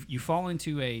you fall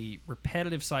into a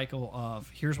repetitive cycle of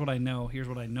here's what I know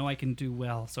I can do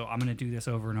well, so I'm going to do this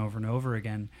over and over and over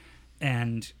again.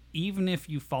 And even if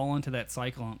you fall into that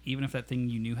cycle, even if that thing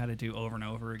you knew how to do over and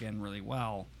over again really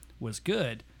well was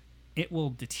good, it will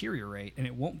deteriorate and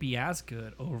it won't be as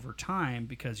good over time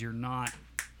because you're not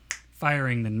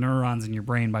firing the neurons in your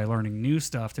brain by learning new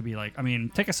stuff to be like, I mean,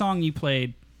 take a song you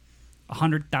played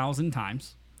 100,000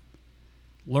 times,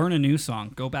 learn a new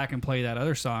song, go back and play that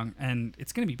other song, and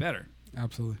it's going to be better.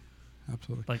 Absolutely.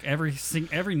 Like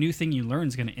every new thing you learn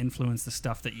is going to influence the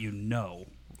stuff that you know.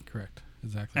 Correct.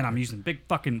 Exactly. And I'm using big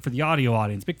fucking, for the audio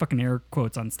audience, big fucking air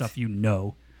quotes on stuff you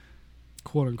know.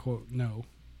 quote unquote no.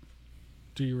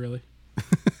 Do you really?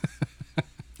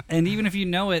 And even if you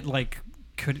know it, like,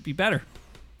 could it be better?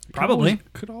 Probably.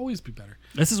 Could always be better.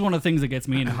 This is one of the things that gets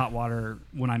me into hot water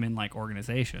when I'm in like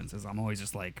organizations. Is I'm always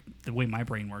just like, the way my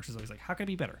brain works is always like, how could it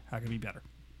be better? How could it be better?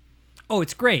 Oh,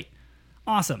 it's great,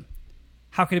 awesome.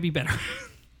 How could it be better?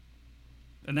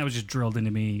 And that was just drilled into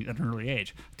me at an early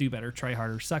age. Do better, try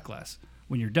harder, suck less.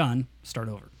 When you're done, start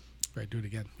over. Right, do it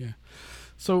again. Yeah.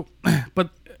 So, but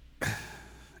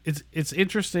it's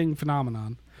interesting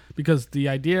phenomenon because the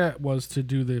idea was to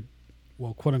do the,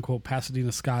 well, quote unquote,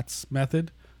 Pasadena Scott's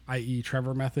method, i.e.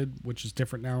 Trevor method, which is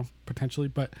different now potentially,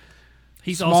 but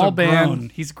He's small also band- grown.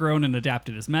 He's grown and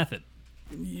adapted his method.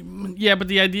 yeah, but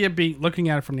the idea being looking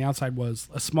at it from the outside was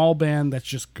a small band that's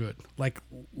just good. Like,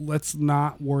 let's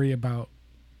not worry about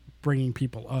bringing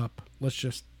people up. Let's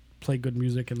just play good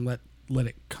music and let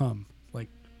it come. Like,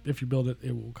 if you build it,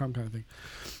 it will come, kind of thing.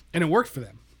 And it worked for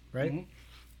them, right? Mm-hmm.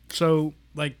 So,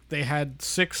 like, they had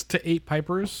 6 to 8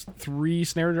 pipers, 3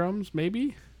 snare drums,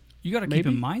 maybe, You got to keep Maybe.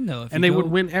 in mind though, if and you they go-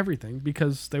 would win everything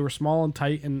because they were small and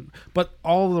tight, but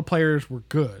all of the players were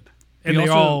good, and We they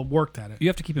also- all worked at it. You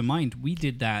have to keep in mind we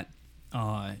did that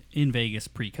in Vegas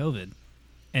pre-COVID,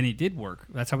 and it did work.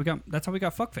 That's how we got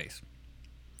Fuckface.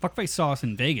 Fuckface saw us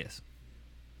in Vegas,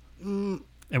 and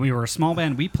we were a small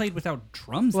band. We played without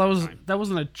drums. Well, that time. that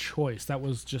wasn't a choice. That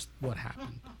was just what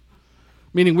happened.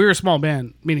 Meaning we were a small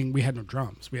band. Meaning we had no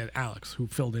drums. We had Alex who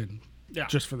filled in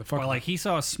just for the fuck. Well, like he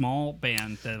saw a small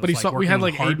band that was but he like saw we working had on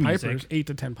like hard 8 pipers, music. 8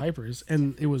 to 10 pipers,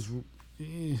 and it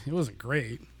wasn't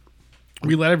great.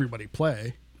 We let everybody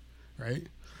play, right?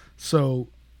 So,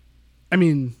 I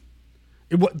mean,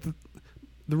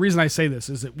 the reason I say this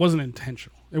is it wasn't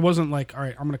intentional. It wasn't like, all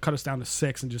right, I'm going to cut us down to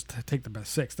 6 and just take the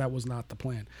best 6. That was not the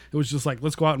plan. It was just like,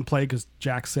 let's go out and play because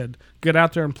Jack said, get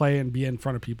out there and play and be in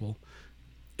front of people.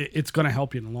 It's going to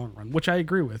help you in the long run, which I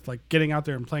agree with. Like getting out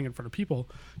there and playing in front of people,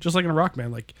 just like in a rock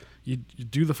band, like you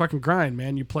do the fucking grind,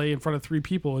 man. You play in front of 3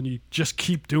 people and you just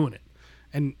keep doing it,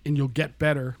 and you'll get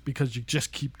better because you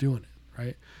just keep doing it,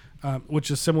 right?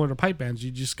 Which is similar to pipe bands.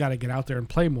 You just got to get out there and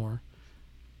play more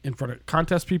in front of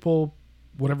contest people,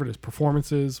 whatever it is,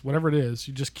 performances, whatever it is.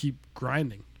 You just keep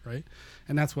grinding, right?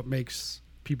 And that's what makes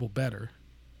people better.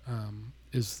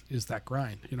 Is that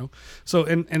grind, you know? So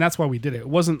and that's why we did it. It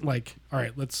wasn't like, all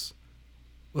right, let's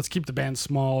keep the band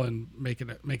small and make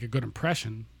a good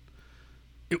impression.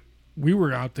 We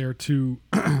were out there to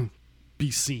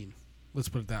be seen. Let's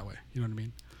put it that way. You know what I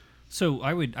mean? So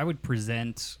I would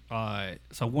present.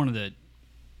 So one of the,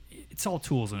 it's all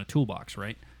tools in a toolbox,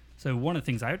 right? So one of the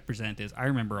things I would present is I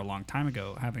remember a long time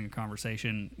ago having a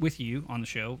conversation with you on the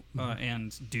show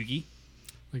and Doogie.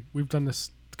 Like we've done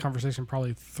this conversation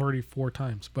probably 34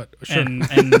 times, but sure.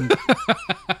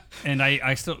 And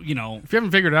I still, you know, If you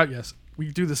haven't figured it out yet,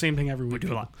 we do the same thing every week. we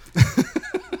do a lot.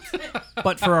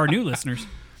 But for our new listeners,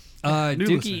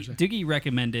 listeners, yeah. Doogie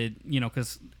recommended, you know,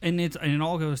 because it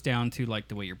all goes down to like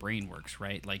the way your brain works,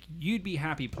 right? Like you'd be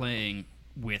happy playing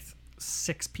with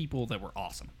 6 people that were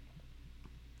awesome.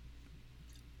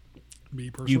 Me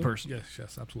personally? You personally.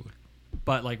 Yes, absolutely.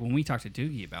 But like when we talked to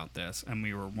Doogie about this, and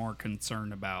we were more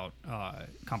concerned about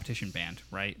competition band,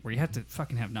 right, where you have to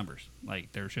fucking have numbers.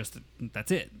 Like there's just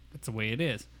that's it. That's the way it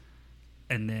is.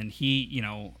 And then he, you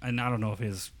know, and I don't know if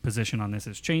his position on this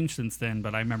has changed since then,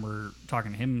 but I remember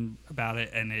talking to him about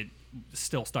it, and it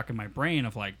still stuck in my brain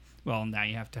of like, well, now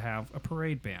you have to have a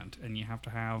parade band, and you have to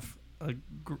have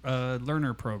a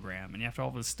learner program, and you have to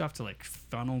have all this stuff to like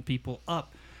funnel people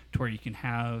up to where you can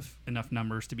have enough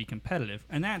numbers to be competitive.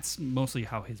 And that's mostly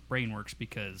how his brain works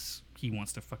because he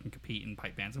wants to fucking compete in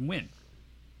pipe bands and win.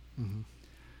 Mm-hmm.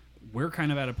 We're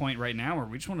kind of at a point right now where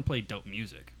we just want to play dope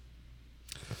music.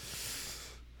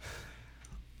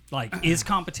 Like, is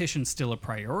competition still a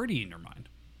priority in your mind?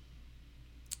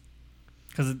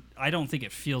 Because I don't think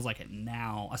it feels like it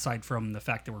now, aside from the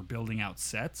fact that we're building out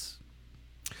sets.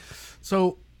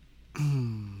 So,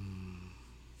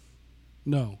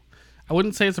 no. I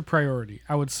wouldn't say it's a priority.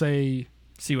 I would say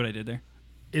See what I did there?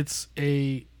 it's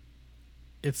a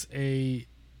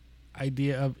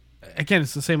idea of, again,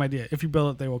 it's the same idea. If you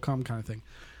build it, they will come kind of thing.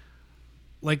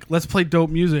 Like, let's play dope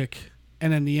music,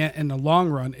 and in the long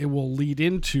run, it will lead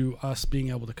into us being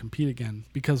able to compete again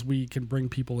because we can bring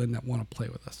people in that want to play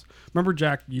with us. Remember,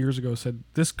 Jack years ago said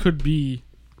this could be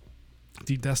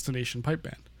the destination pipe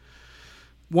band.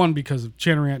 1, because of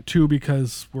Chanarant. 2,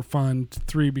 because we're fun.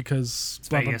 3, because It's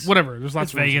blah, blah, Vegas. whatever. There's lots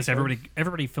It's of reasons, Vegas. right?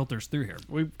 Everybody filters through here.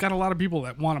 We've got a lot of people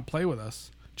that want to play with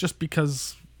us just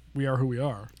because we are who we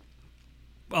are.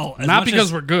 Well, Not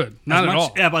because we're good. Not at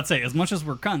all. Yeah, but say as much as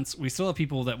we're cunts, we still have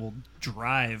people that will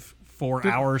drive 4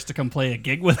 hours to come play a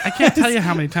gig with us. I can't tell you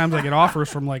how many times I get offers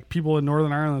from like people in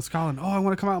Northern Ireland and Scotland. Oh, I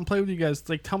want to come out and play with you guys. It's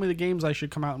like, tell me the games I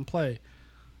should come out and play.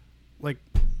 Like,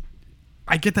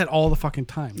 I get that all the fucking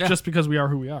time just because we are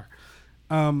who we are.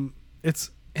 And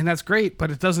that's great,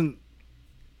 but it doesn't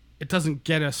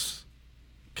get us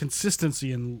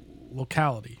consistency in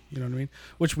locality. You know what I mean?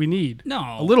 Which we need.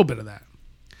 No. A little bit of that.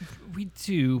 We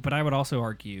do, but I would also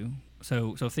argue.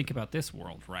 So think about this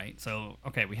world, right? So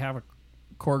okay, we have a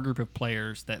core group of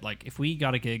players that, like, if we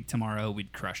got a gig tomorrow,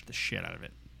 we'd crush the shit out of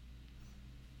it.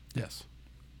 Yes.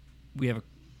 We have a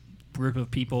group of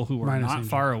people who are Minus not Angel.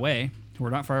 far away,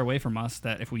 from us,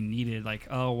 that if we needed, like,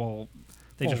 oh well,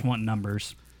 they just want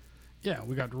numbers. Yeah,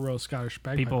 we got the Royal Scottish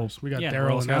Bagpipers. People- We got yeah, the Royal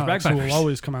Daryl and Scottish Alex who will Bagpipers.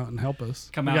 always come out and help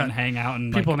us. Come We out got and hang out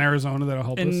and people like, in Arizona that'll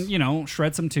help us. and you know,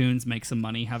 shred some tunes, make some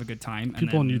money, have a good time.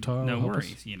 People and in then Utah no will help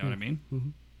worries. us. You know what I mean? Mm-hmm.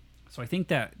 So I think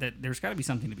that there's got to be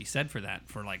something to be said for that.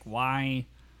 For like, why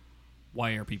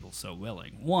are people so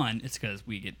willing? One, it's because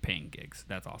we get paying gigs.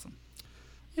 That's awesome.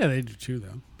 Yeah, they do too,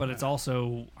 though. But it's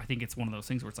also, I think it's one of those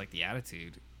things where it's like the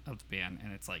attitude of the band,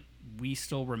 and it's like we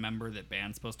still remember that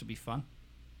band's supposed to be fun.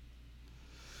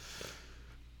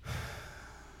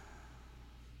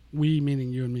 We,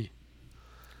 meaning you and me.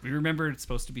 We remember it's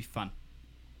supposed to be fun.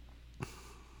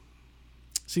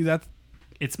 See, that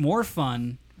It's more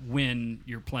fun when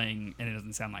you're playing and it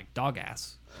doesn't sound like dog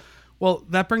ass. well,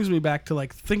 that brings me back to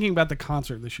like thinking about the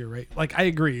concert this year, right? Like, I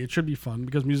agree, it should be fun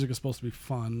because music is supposed to be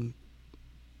fun.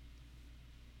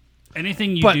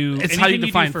 Anything you But do, it's anything how you do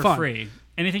define for fun. free.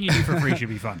 Anything you do for free should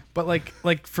be fun. But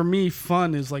like for me,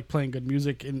 fun is like playing good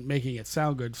music and making it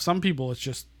sound good. Some people, it's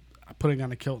just putting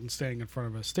on a kilt and standing in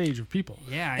front of a stage of people.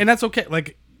 Yeah, and that's okay.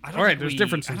 Like, I all right, think there's we-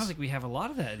 differences. I don't think we have a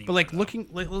lot of that anymore. But like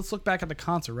though. let's look back at the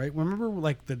concert, right? Remember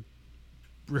like the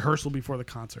rehearsal before the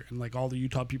concert, and like all the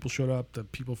Utah people showed up, the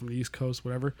people from the East Coast,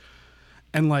 whatever,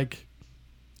 and like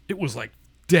it was like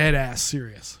dead ass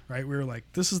serious, right? We were like,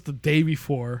 this is the day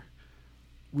before,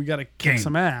 we got to kick Game.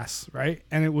 some ass, right?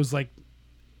 And it was like,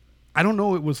 I don't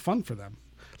know, it was fun for them.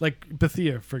 Like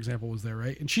Bethia, for example, was there,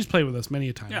 right? And she's played with us many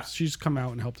a times. Yeah. She's come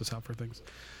out and helped us out for things.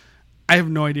 I have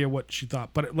no idea what she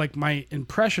thought, but like my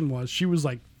impression was she was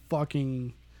like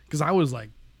fucking, because I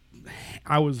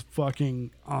was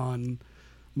fucking on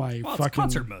my Well, it's fucking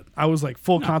concert mode. I was like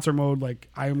full concert mode. Like,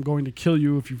 I am going to kill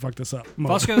you if you fuck this up.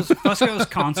 Mode. Fusco's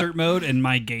concert mode and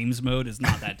my games mode is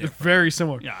not that It's different. very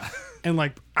similar. Yeah. And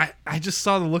like I just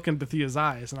saw the look in Bethia's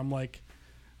eyes, and I'm like,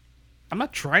 I'm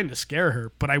not trying to scare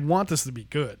her, but I want this to be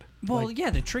good. Well, Like, yeah.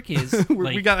 The trick is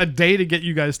like, we got a day to get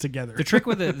you guys together. the trick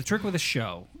with a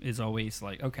show is always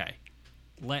like, okay,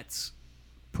 let's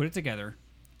put it together,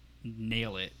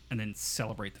 nail it, and then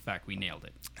celebrate the fact we nailed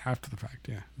it. After the fact,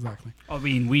 yeah, exactly. I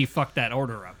mean, we fucked that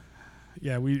order up.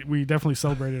 Yeah, we definitely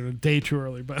celebrated a day too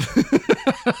early, but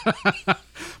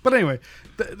but anyway,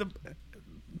 the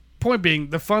point being,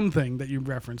 the fun thing that you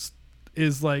referenced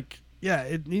is like, yeah,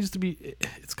 it needs to be,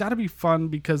 it's got to be fun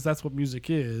because that's what music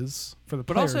is for the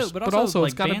But players. also,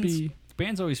 it's got to band's, be.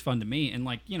 band's always fun to me, and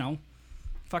like, you know,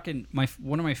 fucking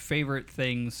one of my favorite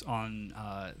things on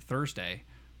Thursday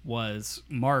was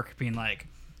Mark being like,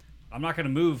 "I'm not gonna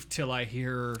move till I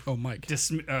hear." Oh, Mike.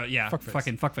 Fuckface.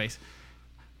 Fucking fuckface.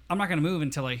 I'm not gonna move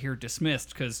until I hear dismissed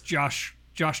because Josh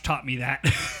taught me that,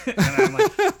 and I'm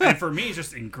like, and for me, it's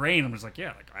just ingrained. I'm just like,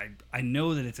 yeah, like I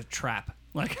know that it's a trap.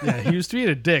 Like, Yeah, he used to be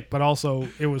a dick, but also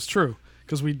it was true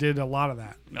because we did a lot of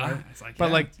that. Right? it's like, but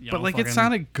yeah, like, you but know, like, it fucking-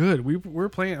 sounded good. We were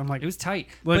playing. I'm like, It was tight.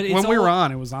 like but it's when we were all-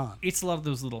 on, it was on. It's love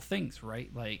those little things, right?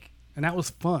 Like and that was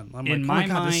fun. I'm In like, my oh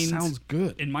my God, this mind- sounds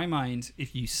good. In my mind,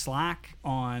 if you slack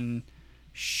on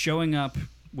showing up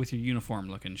with your uniform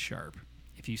looking sharp,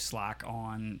 if you slack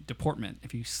on deportment,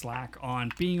 if you slack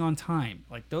on being on time,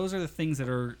 like those are the things that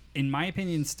are, in my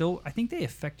opinion, still, I think they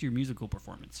affect your musical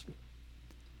performance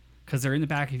because they're in the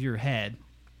back of your head,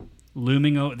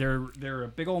 looming. They're a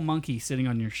big old monkey sitting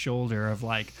on your shoulder of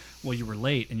like, well, you were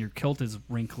late and your kilt is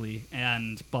wrinkly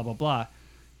and blah blah blah.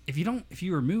 If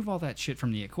you remove all that shit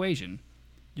from the equation,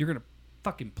 you're gonna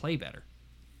fucking play better.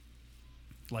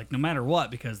 Like no matter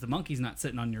what, because the monkey's not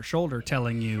sitting on your shoulder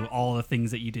telling you all the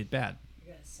things that you did bad.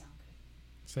 You're gonna sound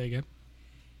good. Say again.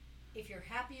 If you're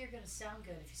happy, you're gonna sound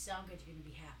good. If you sound good, you're gonna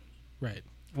be happy. Right.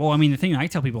 Well, I mean, the thing I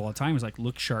tell people all the time is like,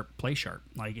 look sharp, play sharp.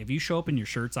 Like, if you show up and your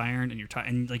shirt's ironed and your tie,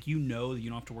 and like you know that you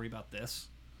don't have to worry about this,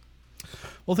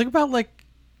 Well, think about like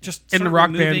just In the start rock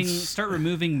removing, bands- start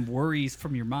removing worries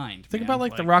from your mind. think man. about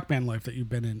like the rock band life that you've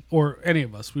been in, or any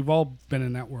of us. We've all been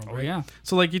in that world, right? yeah.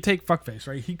 So like you take Fuckface,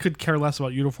 right? He could care less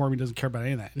about uniform. He doesn't care about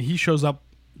any of that, and he shows up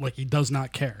like he does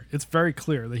not care. It's very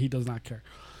clear that he does not care.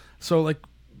 So like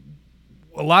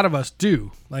a lot of us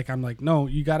do. Like I'm like, no,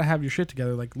 you got to have your shit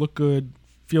together. Like look good,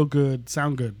 feel good,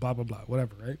 sound good, blah blah blah,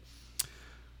 whatever, right?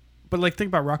 But like think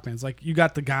about rock bands. Like you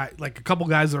got the guy, like a couple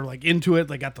guys that are like into it.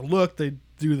 They got the look, they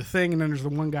do the thing, and then there's the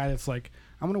one guy that's like,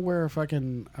 I'm gonna wear a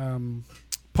fucking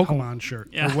Pokemon shirt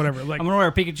or whatever. Like I'm gonna wear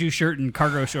a Pikachu shirt and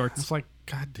cargo shorts. it's like,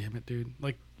 God damn it, dude.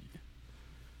 Like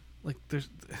there's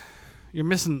you're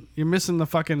missing the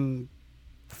fucking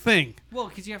thing. Well,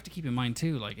 because you have to keep in mind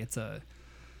too, like it's a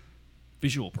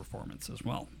visual performance as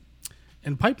well.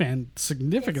 And pipe band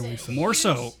significantly It's a so. More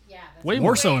so. huge- Yeah, that's Way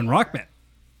More so in more. rock band.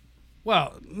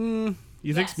 Well, you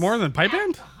think it's Yes. more than pipe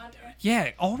band? 100.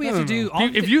 Yeah, all we have No, to no, do. no.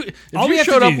 all If we- you all we have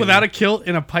to showed up do- without a kilt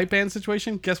in a pipe band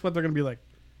situation, guess what they're gonna be like?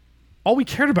 All we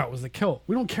cared about was the kilt.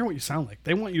 We don't care what you sound like.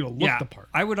 They want you to look the part.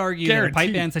 I would argue that a pipe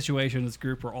Guaranteed. band situation, this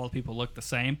group where all the people look the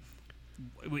same.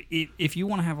 If you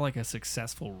want to have like a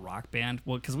successful rock band,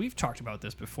 well, because we've talked about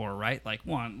this before, right? Like,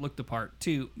 one, look the part.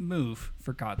 Two, move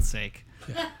for God's sake.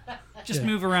 Just Yeah.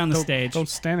 move around the Don't- stage. Don't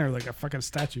stand there like a fucking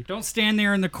statue. Don't stand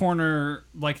there in the corner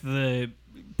like the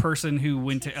person who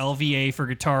went to LVA for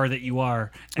guitar that you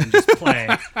are and just play.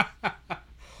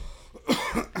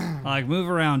 Like, move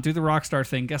around, do the rock star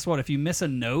thing. Guess what? If you miss a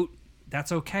note,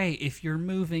 that's okay if you're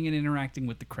moving and interacting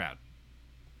with the crowd.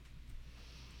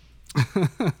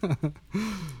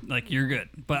 Like, you're good.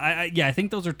 But I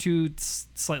think those are two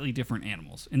slightly different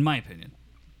animals, in my opinion.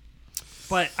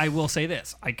 But I will say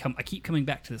this: I keep coming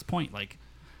back to this point. Like,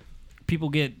 people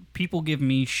give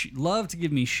me love to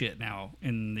give me shit now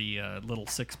in the little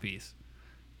 6-piece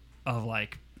of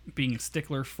like being a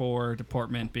stickler for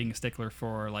deportment, being a stickler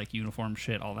for like uniform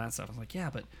shit, all that stuff. I was like, yeah,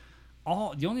 but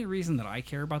the only reason that I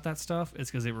care about that stuff is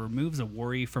because it removes a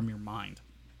worry from your mind.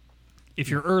 If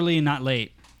you're early and not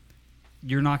late,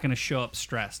 you're not going to show up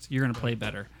stressed. You're going to play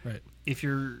better. Right. If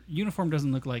your uniform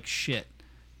doesn't look like shit,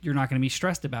 you're not going to be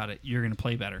stressed about it. You're going to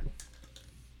play better.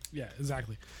 Yeah,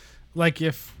 exactly. Like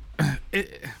if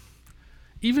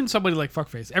even somebody like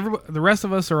Fuckface, the rest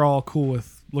of us are all cool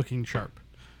with looking sharp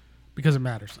because it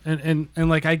matters. And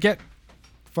like I get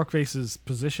Fuckface's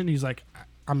position. He's like,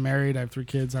 I'm married. I have 3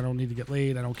 kids. I don't need to get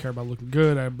laid. I don't care about looking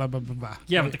good. Blah blah blah blah.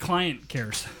 Yeah, Right? but the client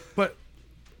cares. But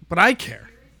I care.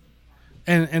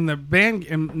 And the band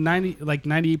and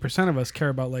 98% of us care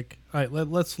about like, all right,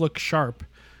 let's look sharp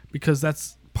because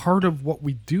that's part of what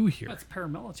we do here. That's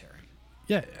paramilitary.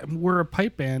 Yeah, we're a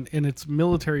pipe band and it's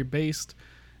military based.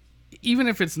 Even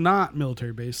if it's not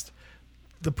military based,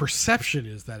 the perception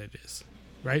is that it is,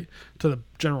 right? To the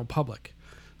general public.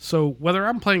 So whether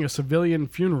I'm playing a civilian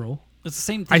funeral, It's the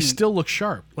same thing. I still look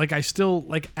sharp. Like I still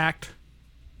like act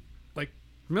like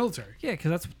military. Yeah, because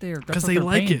that's what they're 'Cause what they they're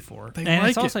like paying it. for. They and like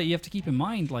it's also it. you have to keep in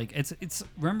mind like it's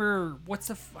remember what's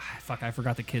the fuck I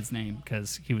forgot the kid's name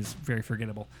because he was very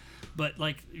forgettable. But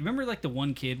like remember like the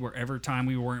one kid where every time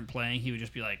we weren't playing he would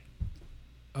just be like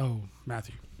Oh,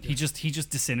 Matthew. he just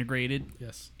disintegrated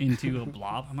Yes. into a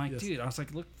blob. I'm like, Yes. dude, I was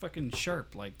like, look fucking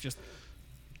sharp, like just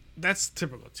That's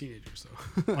typical teenagers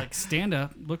though. like stand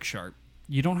up, look sharp.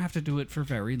 You don't have to do it for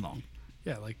very long.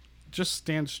 Yeah, like just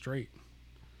stand straight.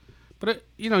 But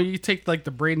you take like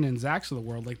the Braden and Zachs of the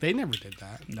world, like they never did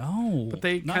that. No, But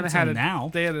they not kind of until had now.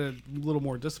 They had a little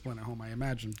more discipline at home, I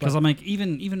imagine. Because But I'm like,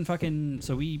 even fucking.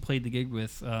 So we played the gig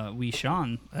with Wee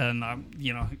Sean, and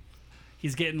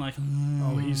he's getting like,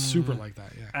 oh, he's super like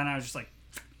that. Yeah, and I was like,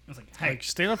 hey, like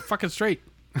stand up fucking straight.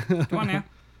 come on now,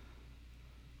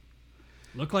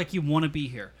 look like you want to be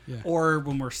here. Yeah. Or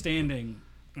when we're standing,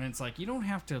 and it's like you don't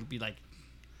have to be like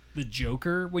the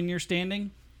Joker when you're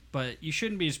standing, but you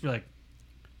shouldn't be just be like,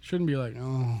 Shouldn't be like,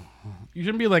 oh. You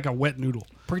shouldn't be like a wet noodle.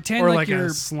 Pretend or like like you're a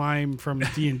slime from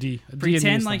D&D.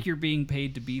 pretend like you're being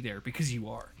paid to be there because you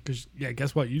are. Because, yeah,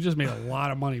 guess what? You just made a lot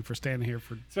of money for standing here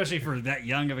for... Especially for that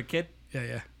young of a kid.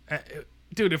 Yeah.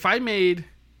 Dude, if I made...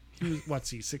 What's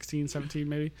he, 16, 17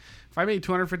 maybe? If I made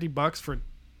 $250 for an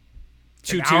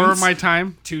hour of my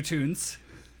time... 2 tunes.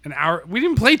 An hour... We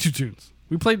didn't play 2 tunes.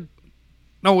 We played...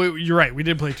 No, you're right. We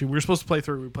did play 2. We were supposed to play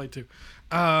 3. We played 2.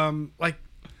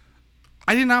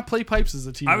 I did not play pipes as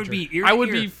a teenager. I would be ear to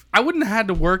ear. I wouldn't have had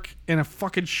to work in a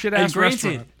fucking shit ass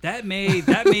restaurant. That may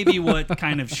be what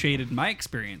kind of shaded my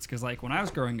experience, because like when I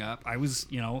was growing up, I was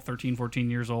 13,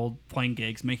 14 years old playing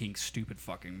gigs, making stupid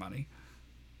fucking money,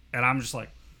 and I'm just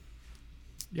like,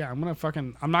 yeah, I'm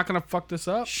not gonna fuck this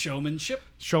up.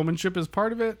 Showmanship is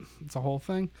part of it. It's a whole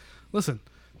thing. Listen,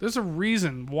 there's a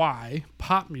reason why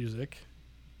pop music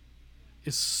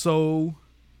is so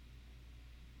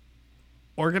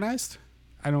organized.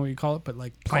 I don't know what you call it, but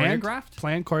like planned,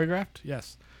 choreographed.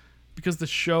 Yes, because the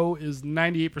show is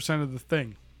 98% of the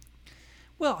thing.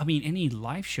 Well, I mean, any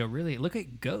live show really. Look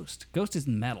at Ghost. Ghost is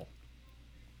metal.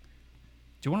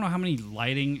 Do you want to know how many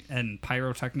lighting and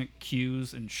pyrotechnic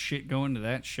cues and shit go into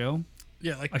that show?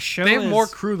 Yeah, like a show. They have more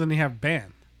crew than they have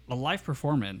band. A live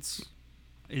performance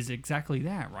is exactly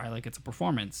that, right? Like it's a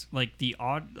performance. Like the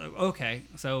odd. Okay,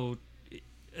 so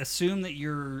assume that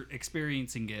you're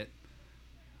experiencing it.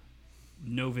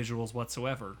 No visuals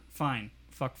whatsoever. Fine.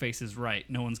 Fuckface is right.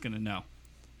 No one's going to know.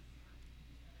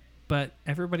 But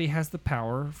everybody has the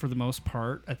power, for the most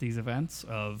part, at these events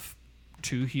of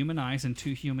 2 human eyes and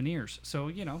 2 human ears. So,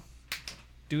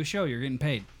 do a show. You're getting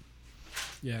paid.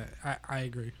 Yeah, I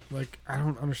agree. Like, I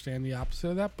don't understand the opposite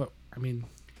of that, but, I mean,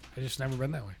 I just never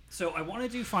been that way. So I want to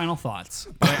do final thoughts,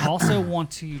 but I also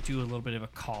want to do a little bit of a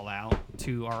call out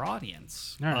to our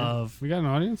audience. All right. We got an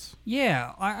audience?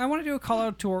 Yeah, I want to do a call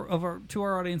out to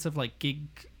our audience of like gig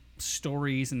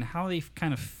stories and how they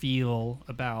kind of feel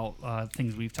about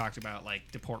things we've talked about,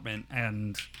 like deportment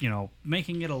and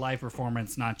making it a live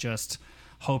performance, not just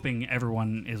hoping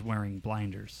everyone is wearing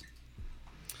blinders.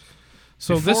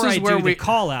 So this is where we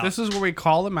call out. This is where we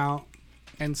call them out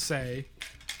and say,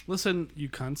 "Listen, you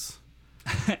cunts."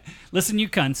 Listen, you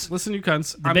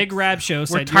cunts. The Big Rab Show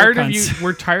said, "We're tired of you.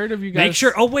 We're tired of you guys." Make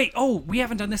sure. We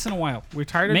haven't done this in a while. We're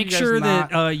tired of Make you guys. sure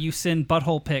that you send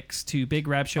butthole pics to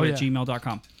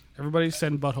bigrabshow@gmail.com. Everybody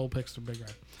send butthole pics to Big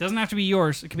Rab. Doesn't have to be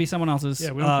yours. It could be someone else's.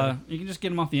 Yeah, we don't care. You can just get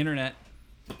them off the internet.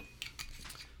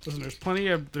 Listen, there's plenty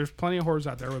of whores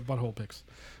out there with butthole pics.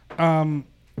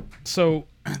 So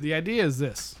the idea is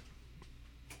this.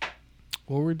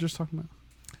 What were we just talking about?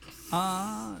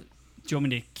 Do you want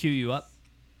me to cue you up?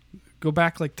 Go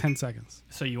back like 10 seconds.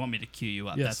 So you want me to cue you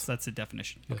up? Yes. That's the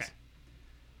definition. Yes. Okay.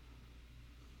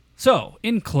 So,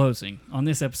 in closing, on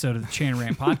this episode of the Chan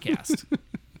Rant Podcast,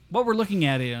 what we're looking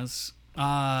at is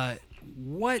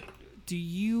what do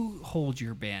you hold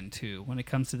your band to when it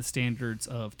comes to the standards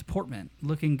of deportment,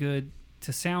 looking good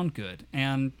to sound good,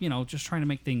 and just trying to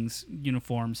make things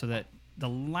uniform so that the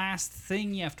last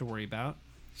thing you have to worry about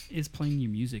is playing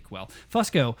your music well.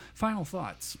 Fusco, final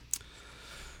thoughts.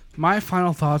 My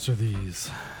final thoughts are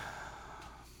these.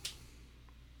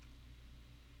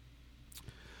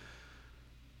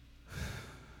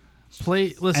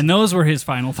 Listen. And those were his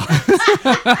final thoughts.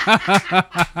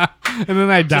 And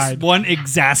then I died. Just one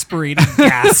exasperated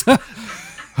gasp. And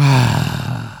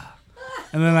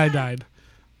then I died.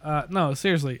 No,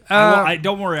 seriously.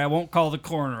 Don't worry, I won't call the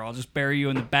coroner. I'll just bury you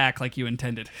in the back like you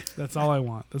intended. That's all I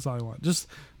want. Just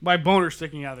my boner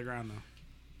sticking out of the ground,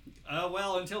 though.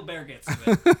 Well, until Bear gets to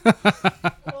it.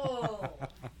 Oh.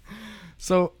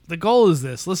 So the goal is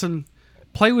this. Listen,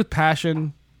 play with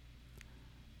passion.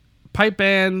 Pipe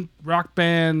band, rock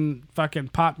band, fucking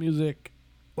pop music,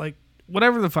 like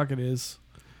whatever the fuck it is,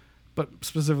 but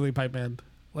specifically pipe band.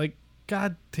 Like,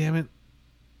 god damn it.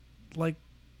 Like,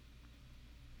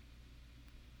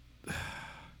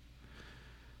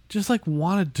 just like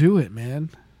want to do it, man.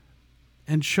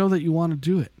 And show that you want to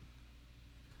do it.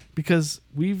 Because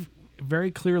we've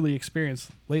very clearly experienced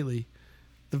lately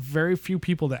the very few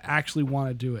people that actually want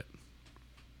to do it.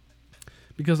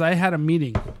 Because I had a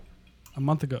meeting a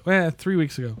month ago, 3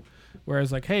 weeks ago, where I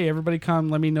was like, hey, everybody come,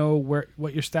 let me know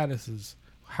what your status is.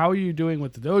 How are you doing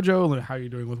with the dojo? How are you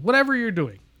doing with whatever you're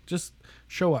doing? Just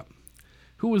show up.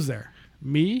 Who was there?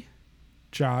 Me,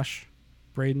 Josh,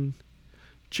 Braden,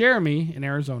 Jeremy in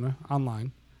Arizona,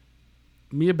 online,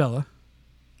 Mia Bella.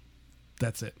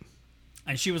 That's it.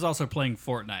 And she was also playing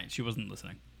Fortnite. She wasn't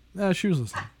listening. She was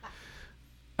listening.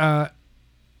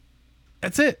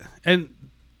 That's it. And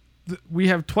we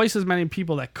have twice as many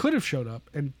people that could have showed up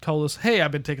and told us, hey,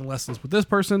 I've been taking lessons with this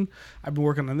person. I've been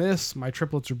working on this. My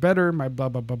triplets are better. My blah,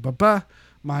 blah, blah, blah, blah.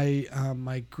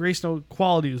 My grace note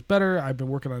quality is better. I've been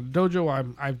working on a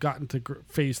dojo. I've gotten to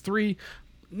phase 3.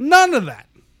 None of that.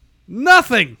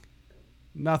 Nothing.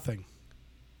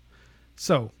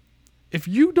 So, if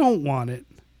you don't want it,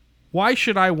 why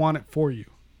should I want it for you?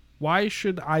 Why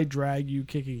should I drag you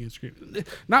kicking and screaming?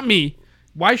 Not me.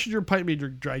 Why should your pipe major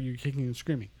drag you kicking and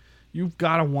screaming? You've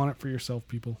got to want it for yourself,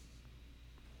 people.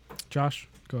 Josh,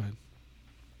 go ahead.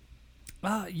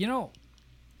 I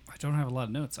don't have a lot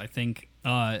of notes. I think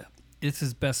this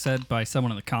is best said by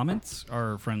someone in the comments,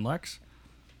 our friend Lex.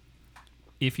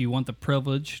 If you want the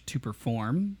privilege to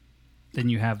perform, then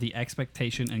you have the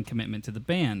expectation and commitment to the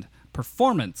band.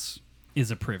 Performance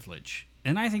is a privilege.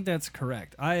 And I think that's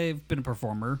correct. I've been a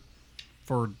performer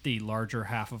for the larger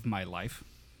half of my life.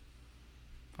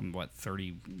 I'm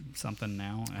 30-something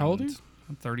now. How old are you?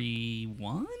 I'm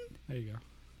 31. There you go.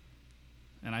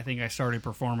 And I think I started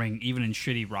performing even in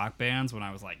shitty rock bands when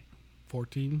I was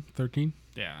 14, 13.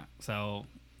 Yeah. So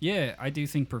yeah, I do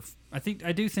think I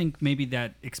do think maybe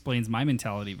that explains my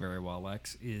mentality very well.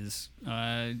 Lex, is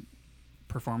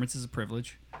performance is a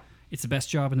privilege. It's the best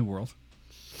job in the world.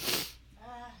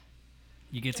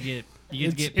 You get to get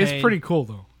paid. It's pretty cool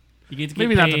though. You get to get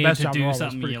Maybe paid not the best to job in the do world, but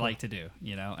it's something pretty you cool. like to do,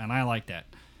 and I like that.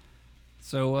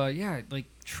 So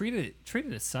treat it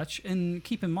as such, and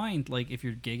keep in mind, if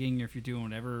you're gigging or if you're doing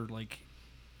whatever,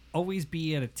 always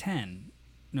be at a 10,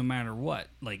 no matter what.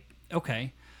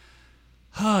 Okay,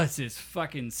 it's this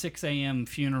fucking 6 a.m.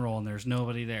 funeral and there's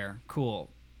nobody there.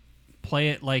 Cool, play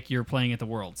it like you're playing at the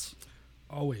Worlds.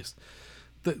 Always.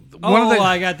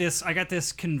 I got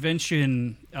this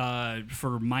convention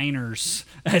for minors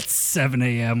at 7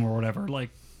 a.m. or whatever.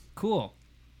 Cool.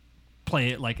 Play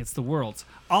it like it's the Worlds.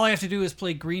 All I have to do is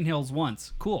play Green Hills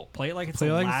once. Cool. Play it like it's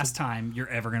the last time you're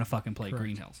ever going to fucking play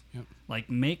Green Hills. Yep.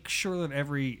 Make sure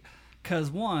that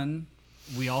because one,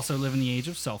 we also live in the age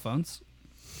of cell phones.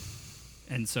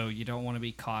 And so you don't want to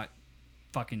be caught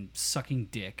fucking sucking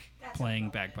dick playing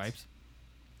bagpipes.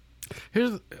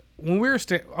 Here's when we were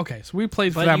so we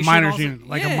played for But that you should minors also- unit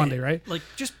yeah, a Monday, right?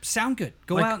 Just sound good.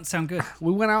 Go Like- out and sound good.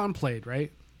 We went out and played,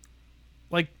 right?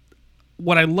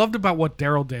 What I loved about what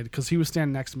Daryl did, because he was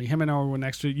standing next to me, him and I were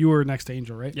next to you, were next to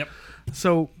Angel, right? Yep.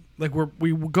 So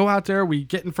we go out there, we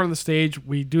get in front of the stage,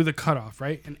 we do the cutoff,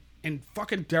 right? And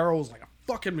fucking Daryl was like a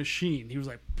fucking machine. He was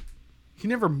he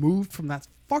never moved from that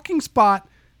fucking spot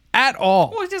at all.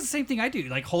 Well, he does the same thing I do.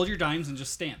 Hold your dimes and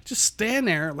just stand. Just stand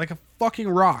there like a fucking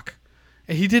rock.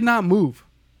 And he did not move.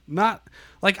 Not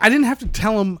I didn't have to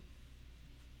tell him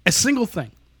a single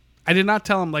thing. I did not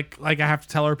tell him like I have to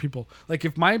tell other people.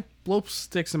 If my blow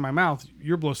sticks in my mouth,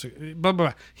 your blow stick, blah, blah,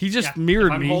 blah. He just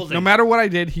mirrored me. holding. No matter what I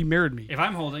did, he mirrored me. If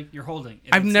I'm holding, you're holding.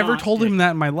 If I've it's never not, told him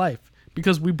that in my life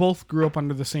because we both grew up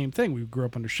under the same thing. We grew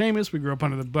up under Seamus. We grew up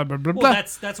under the blah, blah, blah, Well, blah.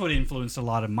 that's what influenced a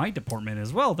lot of my deportment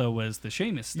as well, though, was the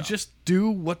Seamus You stuff. just do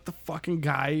what the fucking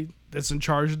guy that's in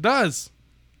charge does.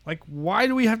 Why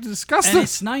do we have to discuss and this?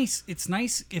 it's nice. It's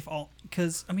nice if all,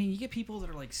 because you get people that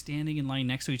are standing in line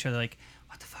next to each other,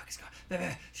 what the fuck is going?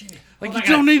 You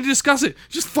don't need to discuss it.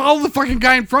 Just follow the fucking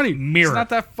guy in front of you. Mirror. It's not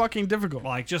that fucking difficult.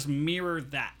 Just mirror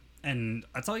that, and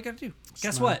that's all you got to do.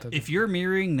 Guess not what? that If you're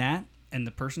mirroring that, and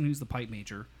the person who's the pipe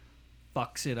major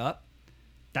fucks it up,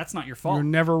 that's not your fault. You're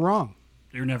never wrong.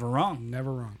 You're never wrong.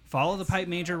 Never wrong. Follow the pipe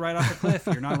major right off the cliff.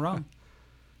 You're not wrong.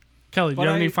 Kelly, do you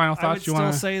have any final I thoughts would you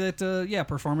want still to say that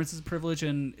performance is a privilege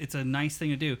and it's a nice thing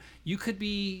to do. You could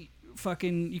be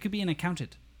an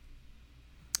accountant.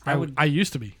 I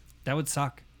used to be. That would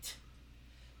suck.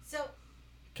 So,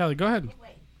 Kelly, go ahead.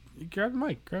 wait. You grab the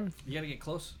mic. You got to get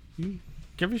close.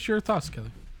 Give us your thoughts,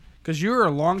 Kelly. Because you're a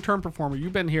long-term performer.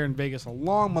 You've been here in Vegas a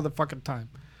long motherfucking time.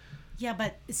 Yeah,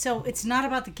 but so it's not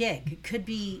about the gig. It could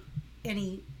be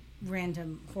any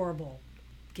random horrible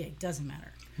gig. Doesn't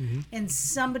matter. Mm-hmm. And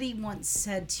somebody once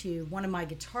said to one of my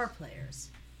guitar players,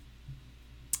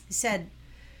 he said,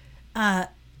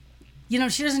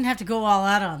 she doesn't have to go all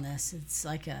out on this. It's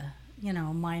like a,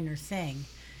 minor thing.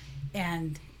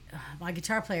 And my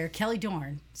guitar player, Kelly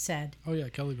Dorn, said, Oh, yeah,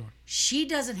 Kelly Dorn. she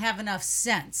doesn't have enough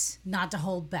sense not to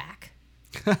hold back.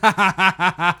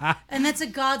 And that's a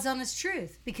God's honest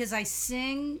truth, because I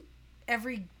sing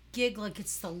every gig like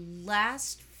it's the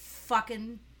last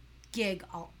fucking gig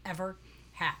I'll ever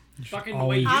have. Fucking the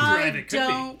way you I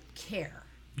don't care.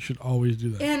 You should always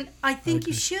do that. And I think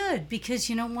you should, because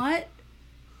you know what?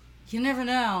 You never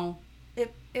know.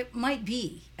 It might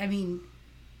be. I mean,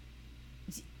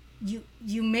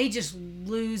 you may just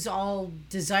lose all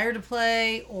desire to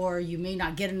play, or you may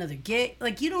not get another gig.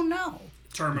 You don't know.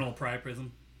 Terminal priapism.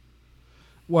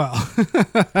 Well,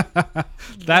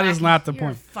 that is not the You're a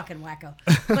point. fucking wacko.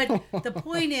 But the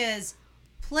point is,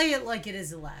 play it like it is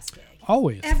the last gig.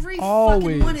 Always. Every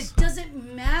Always. fucking one. It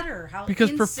doesn't matter how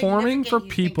Because performing for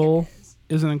insignificant you think people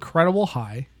it is an incredible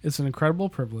high. It's an incredible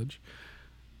privilege.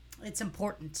 it's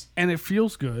important. And it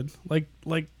feels good. Like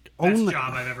Best own it.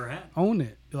 job I've ever had. Own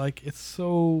it. Like it's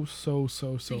so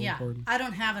Yeah, important. I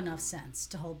don't have enough sense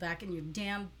to hold back, and you're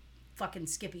damn fucking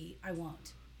Skippy. I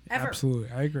won't ever. Absolutely.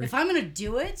 I agree. If I'm gonna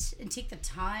do it and take the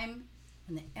time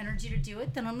and the energy to do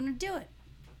it, then I'm gonna do it.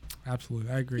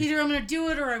 Absolutely. I agree. Either I'm gonna do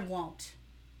it or I won't.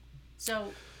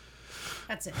 So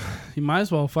that's it. You might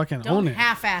as well fucking Don't own it.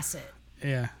 half-ass it.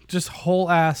 Yeah. Just whole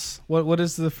ass. What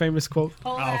is the famous quote?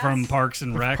 Whole Oh, ass. from Parks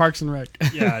and Rec. Parks and Rec.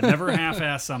 Yeah, never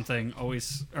half-ass something.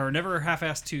 Always, or never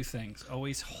half-ass two things.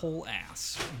 Always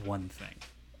whole-ass one thing.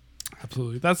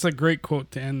 Absolutely. That's a great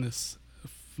quote to end this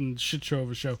shit show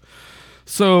of a show.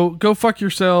 So go fuck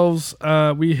yourselves.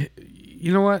 You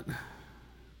know what?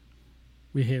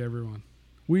 We hate everyone.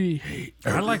 We hate I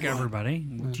everyone. like everybody.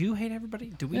 Do you hate everybody?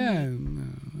 Do we? Yeah,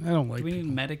 no, I don't like Do we people.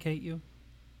 need to medicate you?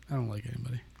 I don't like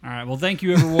anybody. All right. Well, thank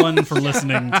you everyone for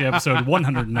listening to episode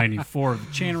 194 of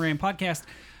the Chanaran Podcast.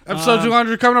 Episode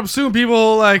 200 coming up soon.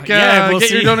 People like yeah, we'll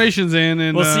get your see. donations in,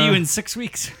 and We'll see you in 6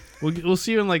 weeks. We'll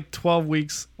see you in like 12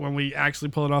 weeks when we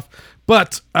actually pull it off.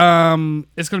 But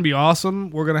it's gonna be awesome.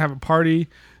 We're gonna have a party.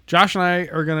 Josh and I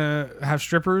are gonna have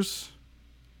strippers.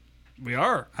 We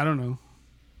are. I don't know.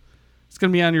 It's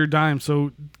gonna be on your dime.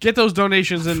 So get those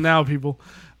donations in now, people.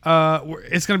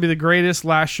 It's gonna be the greatest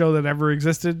last show that ever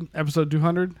existed, episode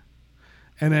 200,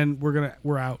 and then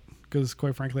we're out because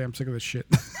quite frankly I'm sick of this shit.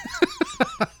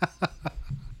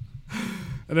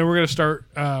 And then we're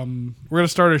gonna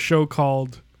start a show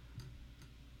called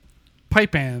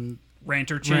Pipe and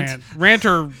Ranter Chant.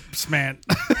 Ranter Smant.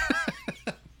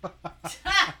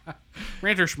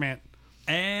 Ranter Schmant.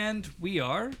 And we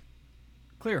are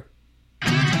clear.